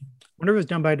wonder if it was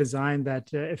done by design,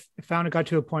 that if found it got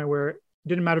to a point where it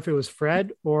didn't matter if it was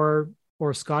Fred or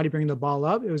Scottie bringing the ball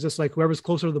up. It was just whoever's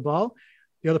closer to the ball,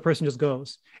 the other person just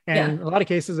goes. And in a lot of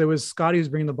cases, it was Scottie who's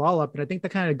bringing the ball up. And I think that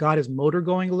kind of got his motor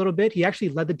going a little bit. He actually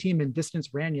led the team in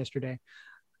distance ran yesterday.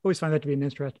 Always find that to be an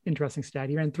interesting stat.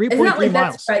 He ran 3.3 miles.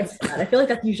 That's Fred's stat. I feel like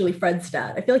that's usually Fred's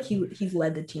stat. I feel like he's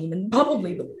led the team and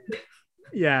probably the league.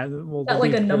 Yeah, well,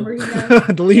 is that a number he has?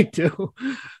 The league too.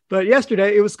 But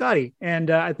yesterday it was Scotty.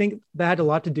 And I think that had a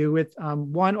lot to do with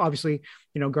one, obviously,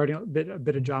 guarding a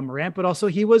bit of John Morant, but also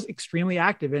he was extremely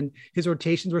active and his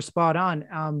rotations were spot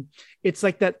on. It's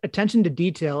like that attention to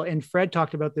detail. And Fred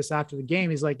talked about this after the game.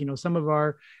 He's like, some of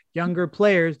our younger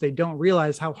players, they don't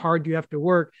realize how hard you have to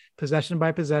work possession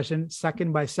by possession,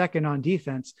 second by second on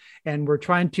defense. And we're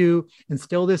trying to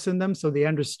instill this in them so they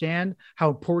understand how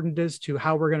important it is to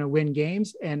how we're going to win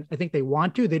games. And I think they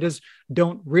want to, they just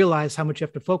don't realize how much you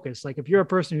have to focus. Like if you're a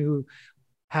person who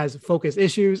has focus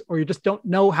issues, or you just don't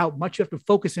know how much you have to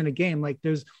focus in a game, like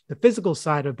there's the physical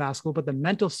side of basketball, but the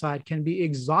mental side can be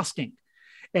exhausting.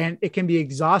 And it can be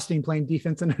exhausting playing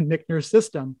defense in a Nick Nurse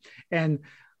system. And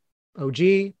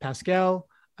OG, Pascal,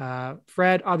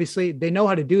 Fred, obviously they know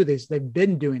how to do this. They've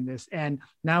been doing this. And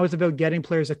now it's about getting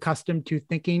players accustomed to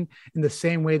thinking in the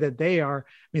same way that they are.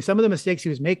 I mean, some of the mistakes he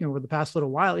was making over the past little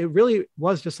while, it really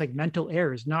was just like mental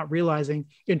errors, not realizing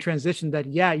in transition that,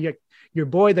 your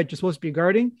boy that you're supposed to be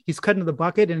guarding, he's cutting to the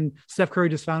bucket and Steph Curry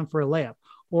just found him for a layup.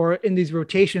 Or in these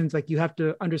rotations, like you have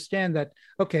to understand that,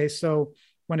 okay, so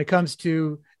when it comes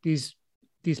to these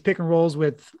pick and rolls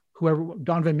with whoever,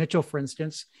 Donovan Mitchell, for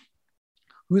instance,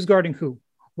 who's guarding who?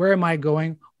 Where am I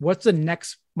going? What's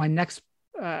my next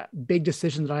big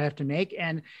decision that I have to make?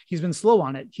 And he's been slow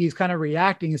on it. He's kind of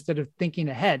reacting instead of thinking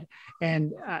ahead.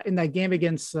 And in that game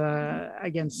against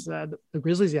the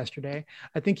Grizzlies yesterday,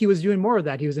 I think he was doing more of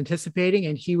that. He was anticipating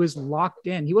and he was locked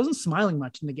in. He wasn't smiling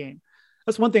much in the game.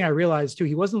 That's one thing I realized too.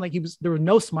 He wasn't like there were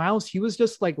no smiles. He was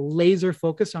just like laser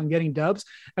focused on getting dubs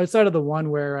outside of the one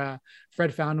where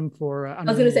Fred found him for. I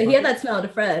was going to say, he had that smile to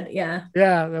Fred. Yeah.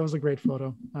 Yeah. That was a great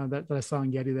photo that I saw in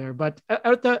Getty there. But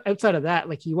outside of that,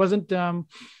 like he wasn't,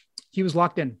 he was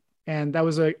locked in. And that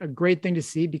was a great thing to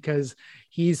see because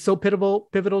he's so pivotal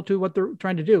to what they're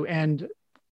trying to do. And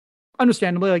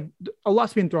understandably, like a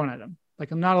lot's being thrown at him.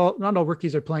 Like not all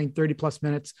rookies are playing 30 plus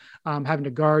minutes, having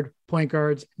to guard point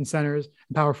guards and centers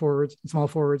and power forwards and small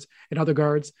forwards and other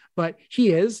guards, but he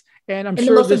is. And I'm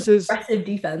sure this is aggressive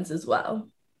defense as well.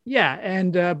 Yeah.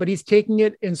 And, but he's taking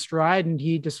it in stride and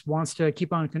he just wants to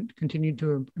keep on continue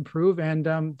to improve.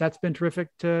 And that's been terrific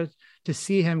to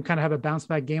see him kind of have a bounce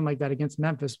back game like that against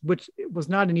Memphis, which was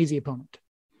not an easy opponent.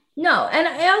 No. And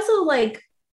I also like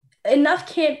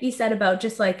enough can't be said about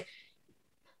just like,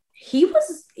 he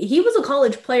was a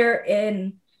college player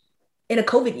in a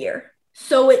COVID year.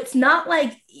 So it's not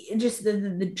like just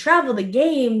the travel, the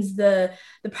games, the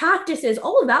practices,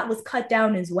 all of that was cut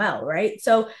down as well. Right.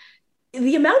 So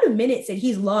the amount of minutes that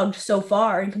he's logged so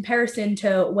far in comparison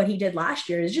to what he did last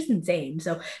year is just insane.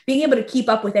 So being able to keep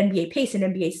up with NBA pace and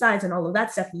NBA size and all of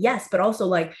that stuff. Yes. But also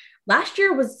like last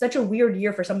year was such a weird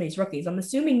year for some of these rookies. I'm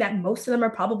assuming that most of them are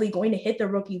probably going to hit the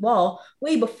rookie wall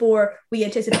way before we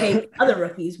anticipate other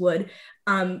rookies would,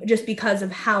 just because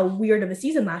of how weird of a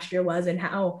season last year was and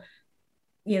how,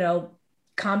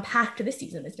 compact this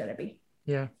season is going to be.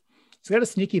 Yeah. He's got a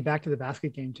sneaky back to the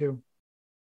basket game too.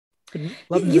 He's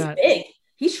big.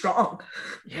 He's strong.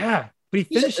 Yeah. But he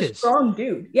finishes. He's a strong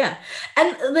dude. Yeah.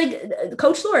 And like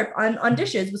Coach Thorpe on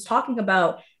Dishes was talking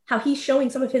about how he's showing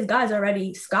some of his guys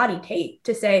already Scotty tape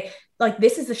to say, like,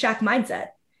 this is the Shaq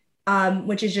mindset,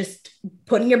 which is just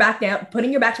putting your back down,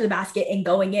 putting your back to the basket and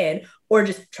going in, or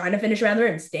just trying to finish around the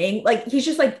rim, staying. Like, he's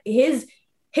just like his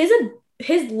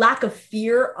lack of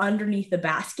fear underneath the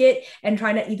basket and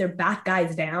trying to either back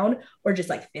guys down or just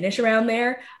like finish around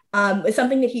there. It's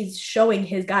something that he's showing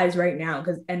his guys right now.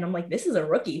 And I'm like, this is a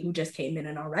rookie who just came in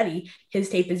and already his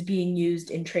tape is being used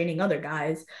in training other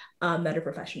guys that are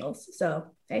professionals. So,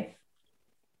 hey.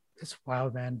 It's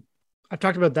wild, man. I've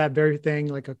talked about that very thing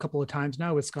like a couple of times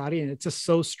now with Scotty, and it's just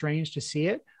so strange to see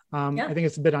it. I think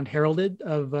it's a bit unheralded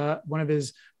of one of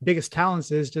his biggest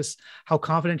talents is just how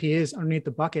confident he is underneath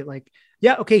the bucket. Like,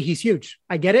 yeah, okay, he's huge.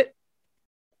 I get it.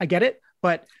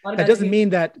 But that doesn't mean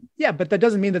that,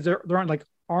 there aren't like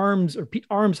arms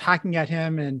hacking at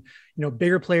him and,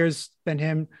 bigger players than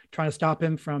him trying to stop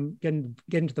him from getting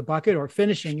to the bucket or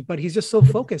finishing, but he's just so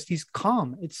focused. He's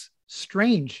calm. It's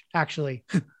strange, actually.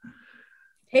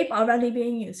 Tape already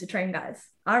being used to train guys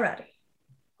already.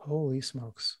 Holy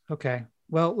smokes. Okay.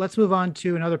 Well, let's move on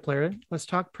to another player. Let's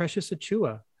talk Precious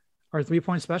Achiuwa, our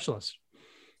 3-point specialist.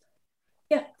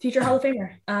 Yeah. Future Hall of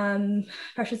Famer.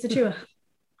 Precious Achiuwa.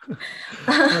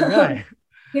 Guy.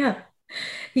 Yeah.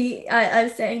 I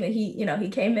was saying that he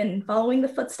came in following the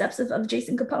footsteps of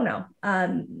Jason Kapono,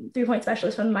 3-point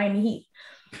specialist from the Miami Heat.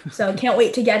 So can't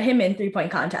wait to get him in 3-point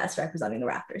contest representing the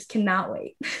Raptors. Cannot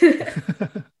wait.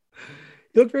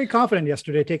 He looked very confident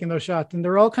yesterday taking those shots, and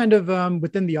they're all kind of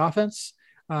within the offense.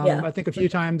 I think a few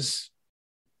times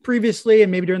previously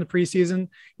and maybe during the preseason,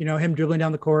 him dribbling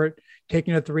down the court,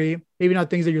 taking a three, maybe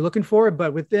not things that you're looking for,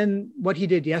 but within what he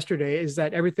did yesterday is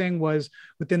that everything was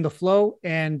within the flow.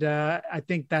 And I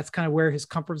think that's kind of where his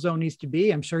comfort zone needs to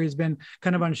be. I'm sure he's been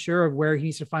kind of unsure of where he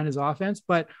needs to find his offense,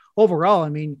 but overall, I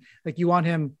mean, like you want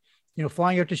him,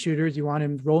 flying out to shooters, you want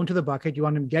him rolling to the bucket, you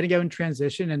want him getting out in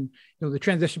transition. And, the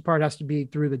transition part has to be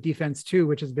through the defense too,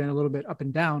 which has been a little bit up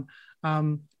and down.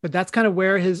 But that's kind of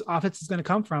where his offense is going to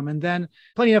come from. And then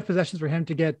plenty of possessions for him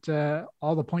to get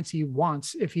all the points he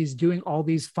wants if he's doing all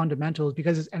these fundamentals,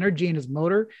 because his energy and his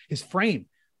motor, his frame,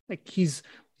 like he's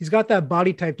got that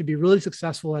body type to be really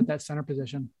successful at that center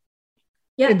position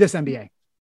in this NBA.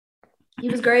 He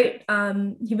was great.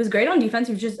 He was great on defense.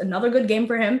 It was just another good game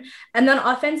for him. And then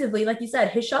offensively, like you said,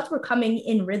 his shots were coming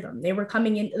in rhythm. They were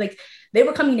coming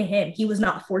to him. He was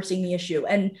not forcing the issue.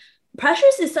 And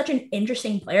Precious is such an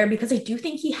interesting player because I do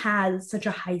think he has such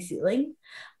a high ceiling.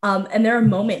 And there are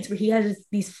moments where he has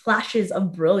these flashes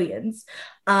of brilliance.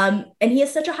 And he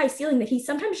has such a high ceiling that he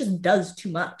sometimes just does too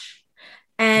much.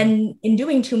 And in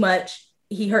doing too much,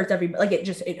 he hurts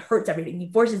it hurts everything.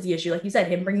 He forces the issue. Like you said,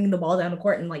 him bringing the ball down the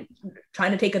court and like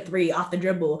trying to take a three off the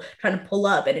dribble, trying to pull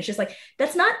up. And it's just like,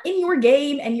 that's not in your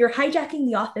game. And you're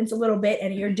hijacking the offense a little bit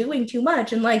and you're doing too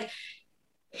much. And like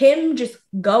him just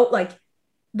go like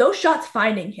those shots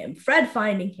finding him, Fred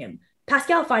finding him,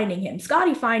 Pascal finding him,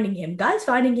 Scotty finding him, guys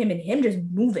finding him, and him just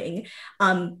moving.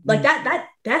 That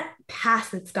pass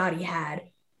that Scotty had,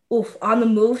 on the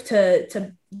move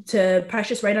to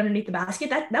Precious right underneath the basket,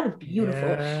 that was beautiful.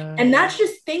 Yeah. And that's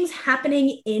just things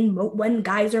happening when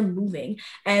guys are moving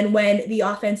and when the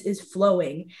offense is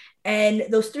flowing. And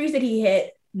those threes that he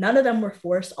hit, none of them were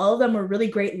forced. All of them were really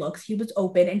great looks. He was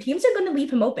open and teams are going to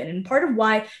leave him open. And part of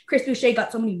why Chris Boucher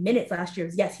got so many minutes last year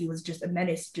is, yes, he was just a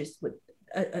menace, just with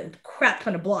a crap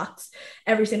ton of blocks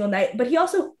every single night, but he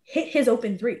also hit his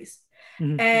open threes.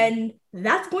 Mm-hmm. And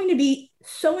that's going to be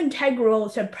so integral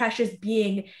to Precious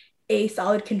being a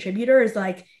solid contributor, is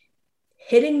like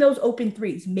hitting those open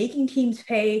threes, making teams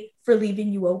pay for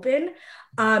leaving you open.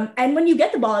 And when you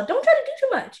get the ball, don't try to do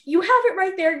too much. You have it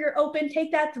right there. You're open.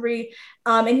 Take that three.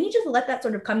 And he just let that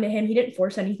sort of come to him. He didn't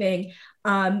force anything.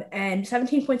 And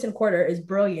 17 points in a quarter is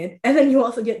brilliant. And then you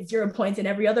also get 0 points in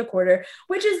every other quarter,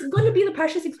 which is going to be the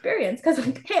Precious experience. Because,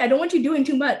 like, hey, I don't want you doing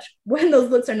too much when those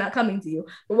looks are not coming to you.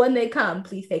 But when they come,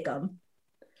 please take them.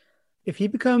 If he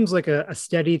becomes like a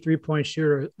steady 3-point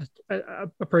shooter,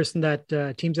 a person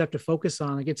that teams have to focus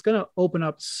on, like it's going to open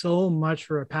up so much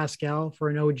for a Pascal, for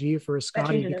an OG, for a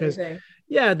Scotty, because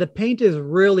the paint is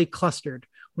really clustered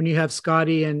when you have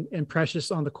Scotty and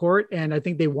Precious on the court. And I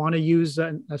think they want to use,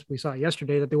 as we saw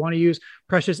yesterday, that they want to use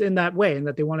Precious in that way, and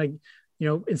that they want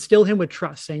to, instill him with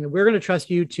trust, saying that we're going to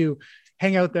trust you to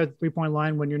hang out that 3-point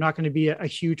line when you're not going to be a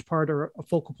huge part or a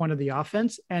focal point of the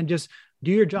offense, and just do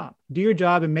your job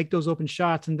and make those open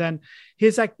shots. And then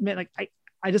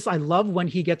I love when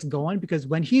he gets going, because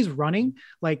when he's running,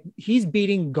 like he's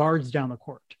beating guards down the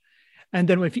court. And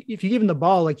then if you give him the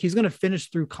ball, like he's going to finish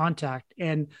through contact.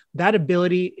 And that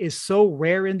ability is so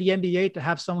rare in the NBA, to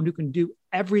have someone who can do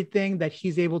everything that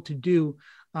he's able to do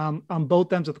on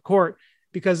both ends of the court,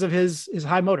 because of his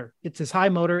high motor. It's his high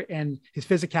motor and his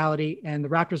physicality. And the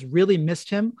Raptors really missed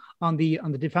him on the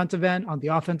defensive end, on the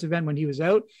offensive end when he was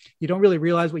out. You don't really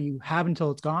realize what you have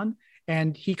until it's gone.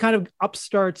 And he kind of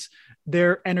upstarts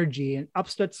their energy and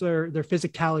upstarts their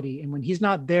physicality. And when he's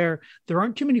not there, there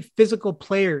aren't too many physical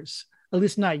players, at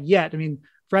least not yet. I mean,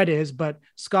 Fred is, but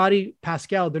Scotty,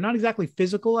 Pascal, they're not exactly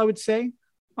physical, I would say,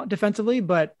 defensively,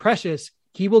 but Precious,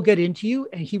 he will get into you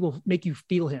and he will make you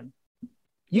feel him.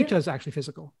 Utah's actually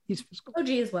physical. He's physical. OG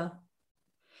as well.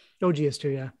 OG is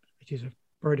too, yeah. Jeez, I've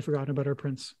already forgotten about our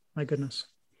Prince. My goodness.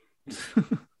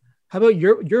 How about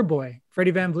your boy,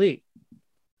 Freddie VanVleet?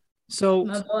 So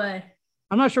my boy.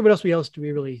 I'm not sure what else do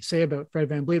we really say about Fred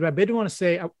VanVleet, but I did want to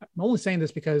say, I'm only saying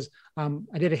this because I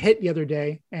did a hit the other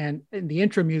day, and in the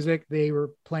intro music, they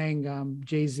were playing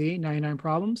Jay-Z, 99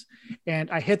 Problems, and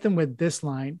I hit them with this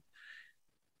line: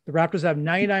 the Raptors have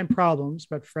 99 problems,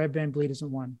 but Fred VanVleet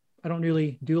isn't one. I don't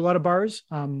really do a lot of bars.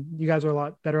 You guys are a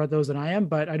lot better at those than I am,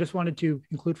 but I just wanted to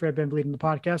include Fred VanVleet in the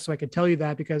podcast so I could tell you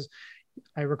that, because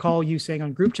I recall you saying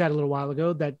on group chat a little while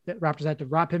ago that Raptors had to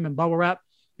wrap him in bubble wrap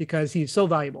because he's so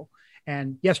valuable.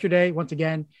 And yesterday, once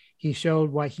again, he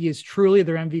showed why he is truly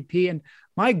their MVP. And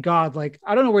my God, like,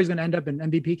 I don't know where he's going to end up in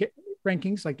MVP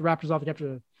rankings. Like the Raptors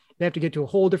obviously they have to get to a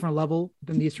whole different level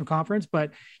than the Eastern Conference, but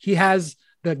he has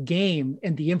the game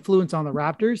and the influence on the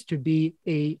Raptors to be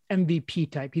a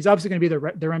MVP type. He's obviously going to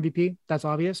be their MVP. That's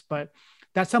obvious, but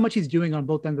that's how much he's doing on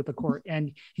both ends of the court.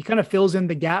 And he kind of fills in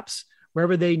the gaps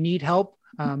wherever they need help.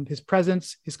 His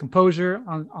presence, his composure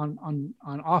on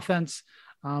offense.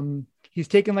 He's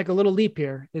taken like a little leap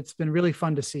here. It's been really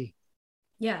fun to see.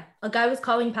 Yeah, a guy was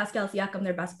calling Pascal Siakam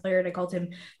their best player, and I called him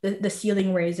the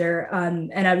ceiling raiser.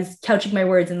 And I was couching my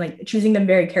words and like choosing them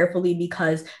very carefully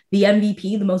because the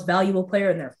MVP, the most valuable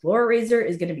player, and their floor raiser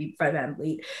is going to be Fred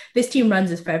VanVleet. This team runs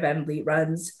as Fred VanVleet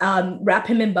runs. Wrap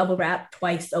him in bubble wrap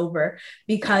twice over,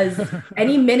 because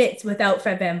any minutes without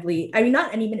Fred VanVleet, I mean,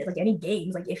 not any minute, like any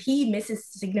games, like if he misses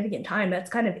significant time, that's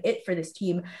kind of it for this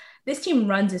team. This team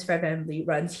runs as Fred VanVleet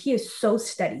runs. He is so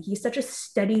steady. He's such a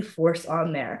steady force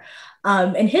on there.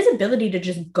 And his ability to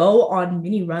just go on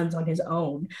mini runs on his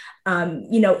own,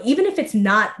 even if it's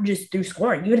not just through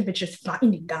scoring, even if it's just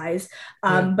finding guys,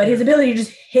 but his ability to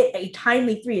just hit a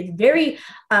timely three, it's very,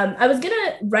 I was going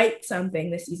to write something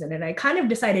this season and I kind of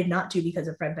decided not to because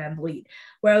of Fred VanVleet,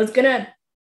 where I was going to,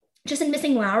 just in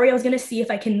missing Lowry, I was going to see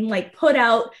if I can like put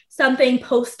out something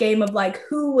post game of like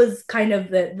who was kind of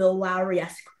the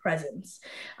Lowry-esque presence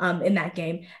in that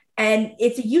game. And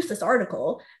it's a useless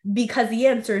article because the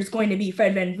answer is going to be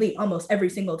Fred VanVleet almost every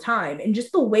single time. And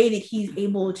just the way that he's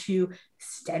able to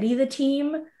steady the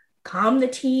team, calm the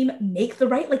team, make the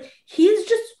right, like he's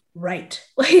just right.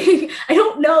 Like, I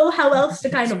don't know how else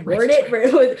to kind of word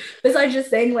it besides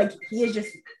just saying like, he is just,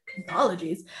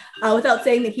 apologies, without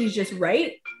saying that he's just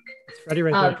right. Freddie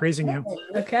right there praising you.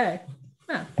 Okay.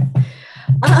 Huh.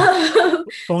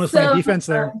 Bonus line defense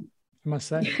there, I must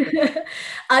say.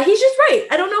 He's just right.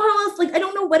 I don't know how else, like, I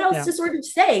don't know what else to sort of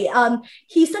say.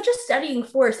 He's such a steadying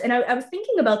force. And I was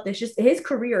thinking about this, just his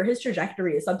career, his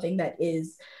trajectory is something that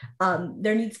is,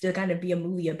 there needs to kind of be a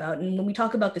movie about. And when we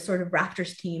talk about this sort of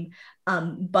Raptors team,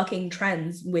 bucking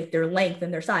trends with their length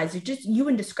and their size, it's just you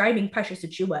in describing Precious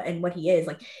Achiuwa and what he is,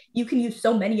 like you can use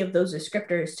so many of those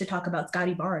descriptors to talk about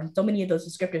Scottie Barnes, so many of those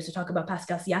descriptors to talk about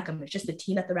Pascal Siakam. It's just the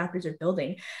team that the Raptors are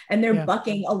building, and they're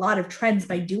bucking a lot of trends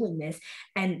by doing this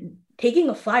and taking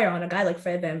a flyer on a guy like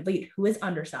Fred VanVleet, who is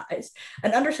undersized,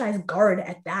 an undersized guard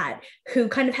at that, who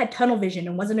kind of had tunnel vision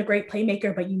and wasn't a great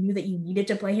playmaker, but you knew that you needed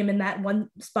to play him in that one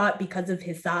spot because of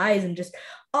his size and just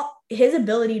his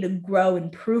ability to grow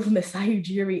and prove Masai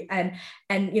Ujiri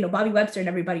and Bobby Webster and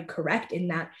everybody correct in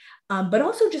that. But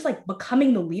also just like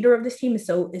becoming the leader of this team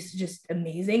is just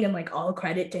amazing, and like all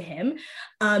credit to him.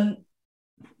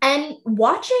 And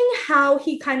watching how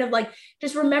he kind of like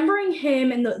just remembering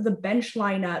him and the bench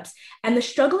lineups and the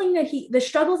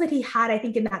struggles that he had, I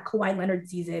think, in that Kawhi Leonard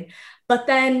season, but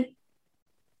then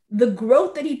the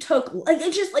growth that he took, like,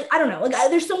 it's just like, I don't know, like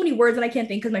there's so many words and I can't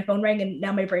think because my phone rang and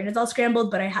now my brain is all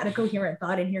scrambled, but I had a coherent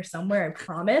thought in here somewhere, I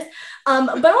promise. But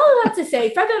all of that to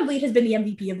say, Fred VanVleet has been the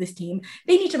MVP of this team.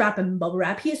 They need to wrap him in bubble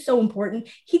wrap. He is so important.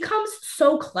 He comes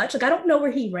so clutch. Like, I don't know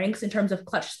where he ranks in terms of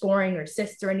clutch scoring or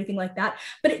assists or anything like that,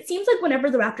 but it seems like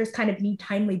whenever the Raptors kind of need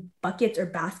timely buckets or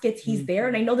baskets, he's there.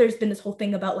 And I know there's been this whole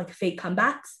thing about like fake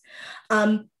comebacks.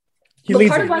 But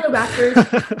part of why the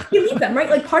Raptors, he leads them, right?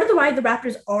 Like part of the why the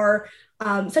Raptors are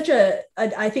such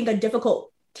I think a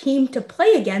difficult team to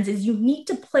play against is you need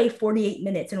to play 48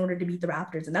 minutes in order to beat the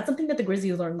Raptors. And that's something that the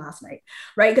Grizzlies learned last night,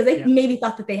 right? Because they maybe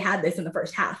thought that they had this in the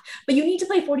first half, but you need to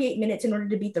play 48 minutes in order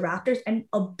to beat the Raptors. And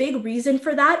a big reason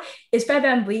for that is Fred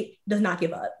VanVleet does not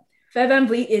give up. Fred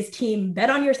VanVleet is team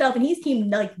bet on yourself, and he's team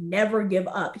like never give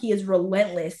up. He is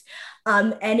relentless.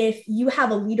 And if you have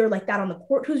a leader like that on the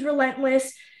court who's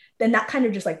relentless, then that kind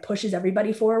of just like pushes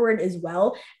everybody forward as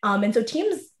well. And so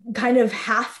teams kind of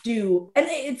have to, and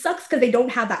it sucks because they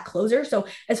don't have that closer. So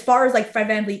as far as like Fred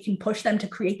VanVleet can push them to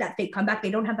create that fake comeback, they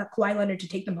don't have that Kawhi Leonard to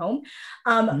take them home.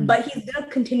 But he's going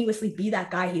to continuously be that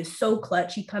guy. He is so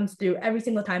clutch. He comes through every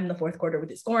single time in the fourth quarter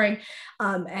with his scoring.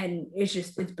 And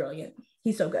it's brilliant.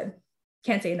 He's so good.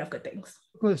 Can't say enough good things.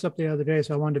 I put this up the other day,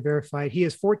 so I wanted to verify. He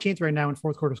is 14th right now in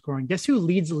fourth quarter scoring. Guess who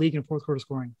leads the league in fourth quarter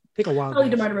scoring? Take a while. Probably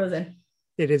DeMar DeRozan.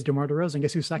 It is DeMar DeRozan.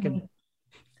 Guess who's second?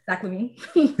 Zach LaVine.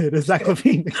 It is Zach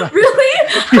LaVine. Exactly. Really?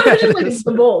 I was just like,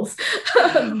 the Bulls.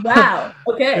 Wow.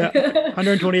 Okay.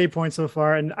 128 points so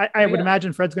far. And I would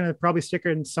imagine Fred's going to probably stick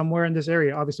in somewhere in this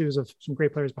area. Obviously, there's some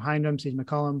great players behind him. CJ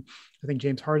McCollum. I think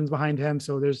James Harden's behind him.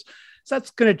 So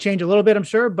that's going to change a little bit, I'm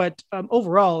sure. But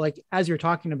overall, like as you're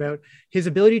talking about, his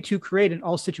ability to create in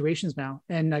all situations now.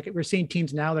 And like we're seeing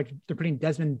teams now, like they're putting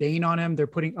Desmond Bane on him. They're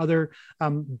putting other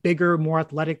bigger, more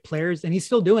athletic players, and he's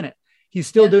still doing it. He's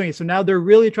still doing it. So now they're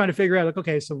really trying to figure out, like,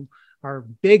 okay, so our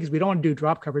bigs, we don't want to do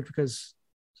drop coverage because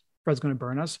Fred's going to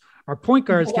burn us. Our point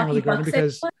guards can't really guard him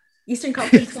because Eastern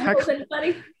Conference.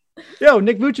 Anybody?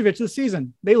 Nick Vucevic this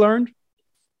season, they learned.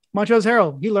 Montrezl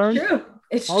Harrell, he learned. True.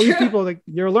 It's all true. These people, like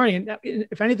you're learning. And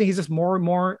if anything, he's just more and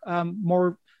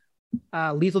more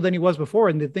lethal than he was before.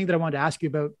 And the thing that I wanted to ask you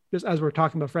about, just as we're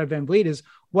talking about Fred VanVleet, is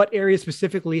what areas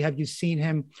specifically have you seen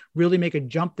him really make a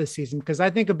jump this season? Because I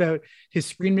think about his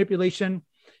screen manipulation,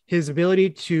 his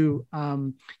ability to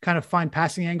kind of find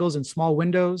passing angles in small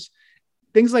windows.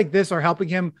 Things like this are helping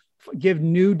him give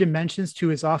new dimensions to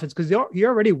his offense, because he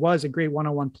already was a great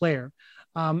one-on-one player.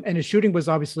 And his shooting was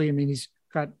obviously, I mean, he's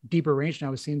got deeper range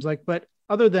now, it seems like, but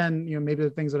other than, maybe the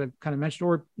things that I've kind of mentioned,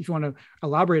 or if you want to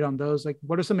elaborate on those, like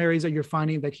what are some areas that you're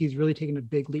finding that he's really taking a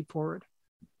big leap forward?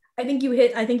 I think you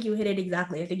hit it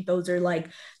exactly. I think those are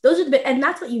the, and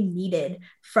that's what you needed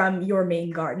from your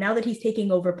main guard. Now that he's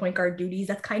taking over point guard duties,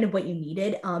 that's kind of what you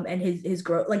needed. And his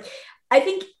growth, like, I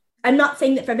think, I'm not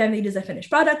saying that Fred VanVleet is a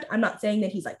finished product. I'm not saying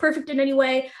that he's like perfect in any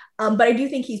way. But I do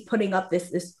think he's putting up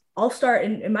this all-star,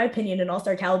 in my opinion, an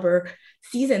all-star caliber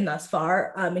season thus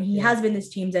far. And he has been this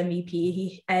team's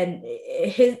MVP.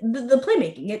 The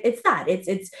playmaking, it's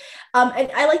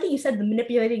and I like that you said the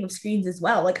manipulating of screens as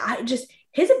well. Like,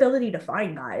 his ability to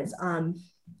find guys.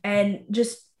 And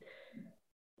just,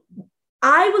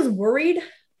 I was worried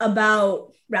about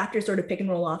Raptors sort of pick and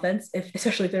roll offense,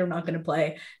 especially if they're not going to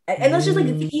play. And that's just like,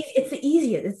 it's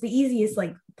the easiest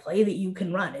like play that you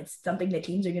can run. It's something that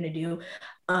teams are going to do,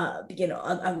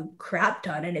 a crap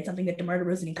ton. And it's something that DeMar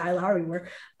DeRozan and Kyle Lowry were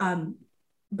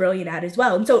brilliant at as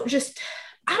well. And so just,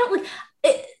 I don't like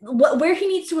it, where he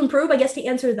needs to improve, I guess, to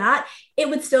answer that, it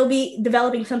would still be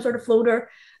developing some sort of floater,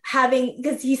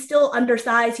 because he's still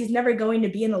undersized. He's never going to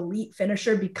be an elite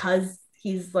finisher because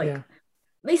he's like,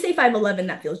 they say 5'11",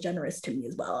 that feels generous to me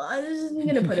as well. I'm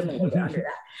going to put him a little bit under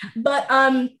that. But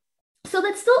so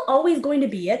that's still always going to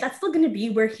be it. That's still going to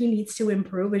be where he needs to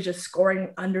improve, is just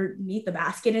scoring underneath the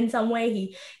basket in some way.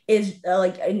 He is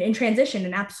like in transition,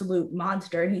 an absolute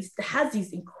monster. And he has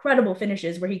these incredible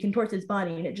finishes where he contorts his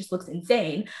body and it just looks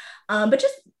insane. But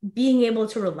just being able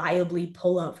to reliably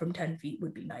pull up from 10 feet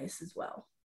would be nice as well.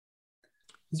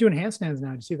 He's doing handstands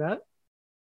now. Did you see that?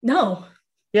 No.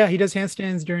 Yeah, he does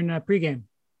handstands during pregame.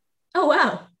 Oh,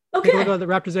 wow. Okay. Look at the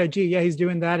Raptors IG. Yeah, he's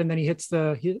doing that, and then he hits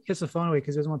the phone away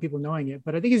because he doesn't want people knowing it.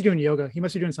 But I think he's doing yoga. He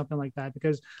must be doing something like that,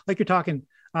 because, like you're talking,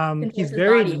 he's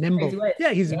very nimble.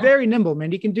 Yeah, he's very nimble,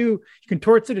 man. He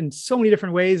contorts it in so many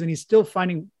different ways, and he's still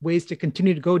finding ways to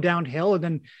continue to go downhill. And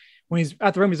then when he's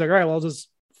at the rim, he's like, all right, well, I'll just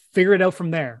figure it out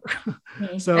from there.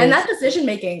 So, and that decision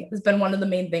making has been one of the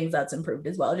main things that's improved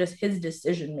as well. Just his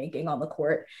decision making on the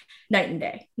court, night and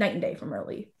day from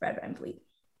early Fred VanVleet.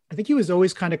 I think he was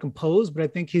always kind of composed, but I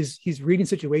think he's reading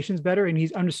situations better, and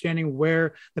he's understanding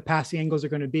where the passing angles are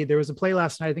going to be. There was a play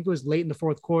last night, I think it was late in the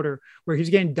fourth quarter, where he was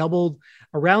getting doubled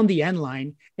around the end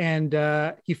line, and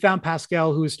he found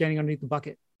Pascal, who was standing underneath the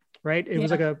bucket, right? It was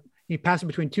like he passed it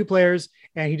between two players,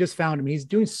 and he just found him. He's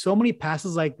doing so many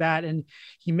passes like that, and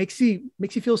he makes you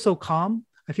feel so calm.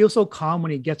 I feel so calm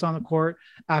when he gets on the court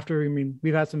after, I mean,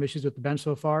 we've had some issues with the bench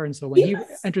so far. And so when he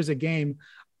enters a game,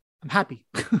 I'm happy.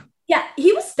 Yeah,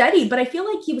 he was steady, but I feel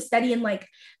like he was steady in like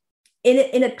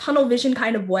in a tunnel vision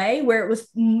kind of way, where it was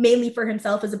mainly for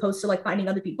himself as opposed to like finding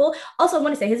other people. Also, I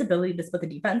want to say his ability to split the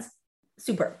defense,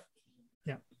 super.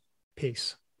 Yeah,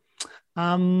 peace.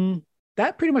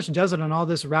 That pretty much does it on all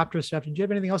this Raptors stuff. Did you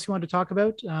have anything else you wanted to talk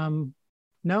about?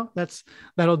 No,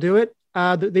 that'll do it.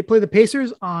 They play the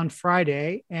Pacers on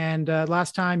Friday, and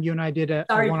last time you and I did a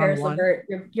one-on-one. Paris LeVert,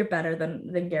 you're better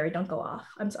than Gary. Don't go off.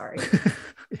 I'm sorry.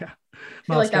 Yeah. I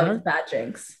feel like that was a bad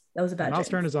jinx. Miles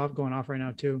Turner is going off right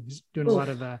now too. He's doing a lot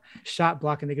of shot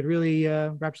blocking. They could really,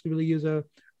 Raptors could really use a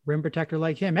rim protector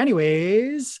like him.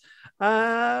 Anyways,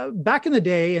 back in the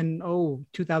day in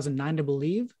 2009, I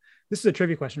believe. This is a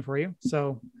trivia question for you.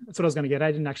 So that's what I was going to get.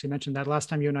 I didn't actually mention that last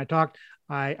time you and I talked.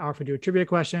 I offered you a trivia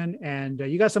question, and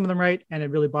you got some of them right, and it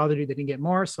really bothered you. They didn't get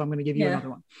more, so I'm going to give you another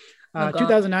one.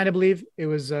 2009, I believe it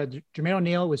was Jermaine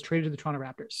O'Neal was traded to the Toronto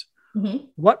Raptors. Mm-hmm.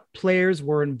 What players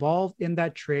were involved in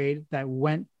that trade that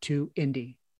went to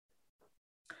Indy?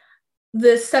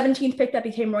 The 17th pick that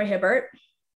became Roy Hibbert.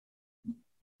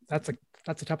 That's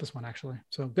the toughest one, actually.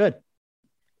 So good.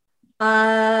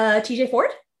 TJ Ford.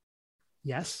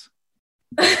 Yes.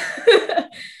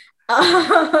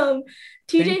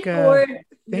 TJ Ford.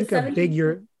 Think of big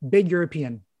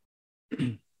European.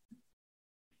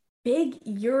 Big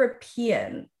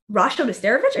European. Rasho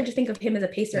Nesterovic? I just think of him as a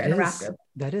Pacer and a Raptor.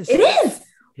 That is. It is.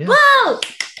 Yeah. Wow.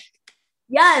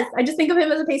 Yes, I just think of him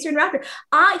as a Pacer and Raptor.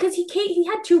 Because he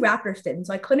had two Raptor stints,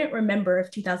 so I couldn't remember if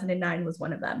 2009 was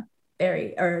one of them.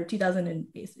 Or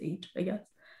 2008, I guess.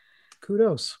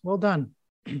 Kudos. Well done.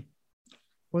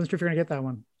 Wasn't sure if you're gonna get that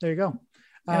one. There you go.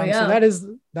 So that is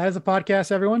a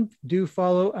podcast, everyone. Do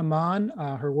follow Iman,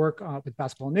 her work with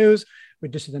Basketball News,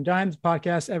 with Dishes and Dimes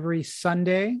podcast every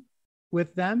Sunday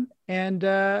with them. And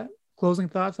closing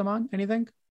thoughts, Aman? Anything?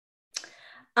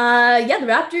 Yeah, the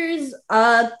Raptors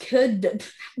could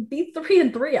be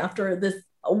 3-3 after this,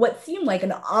 what seemed like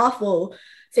an awful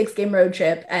 6-game road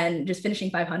trip, and just finishing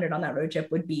 500 on that road trip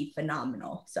would be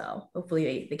phenomenal. So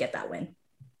hopefully they get that win.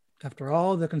 After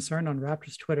all the concern on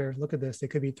Raptors Twitter, look at this. They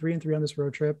could be 3-3 on this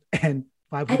road trip and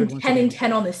 500 and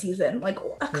 10-10 on the season. Like,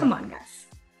 come on, guys.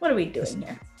 What are we doing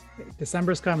here?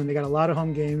 December's coming. They got a lot of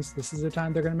home games. This is the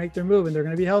time they're going to make their move, and they're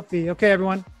going to be healthy. Okay,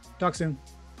 everyone. Talk soon.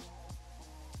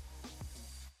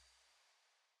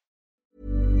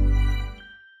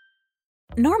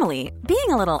 Normally, being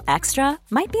a little extra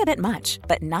might be a bit much,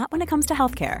 but not when it comes to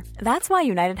healthcare. That's why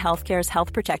United Healthcare's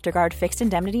Health Protector Guard fixed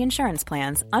indemnity insurance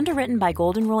plans, underwritten by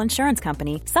Golden Rule Insurance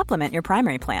Company, supplement your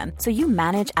primary plan so you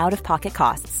manage out-of-pocket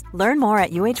costs. Learn more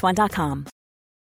at uh1.com.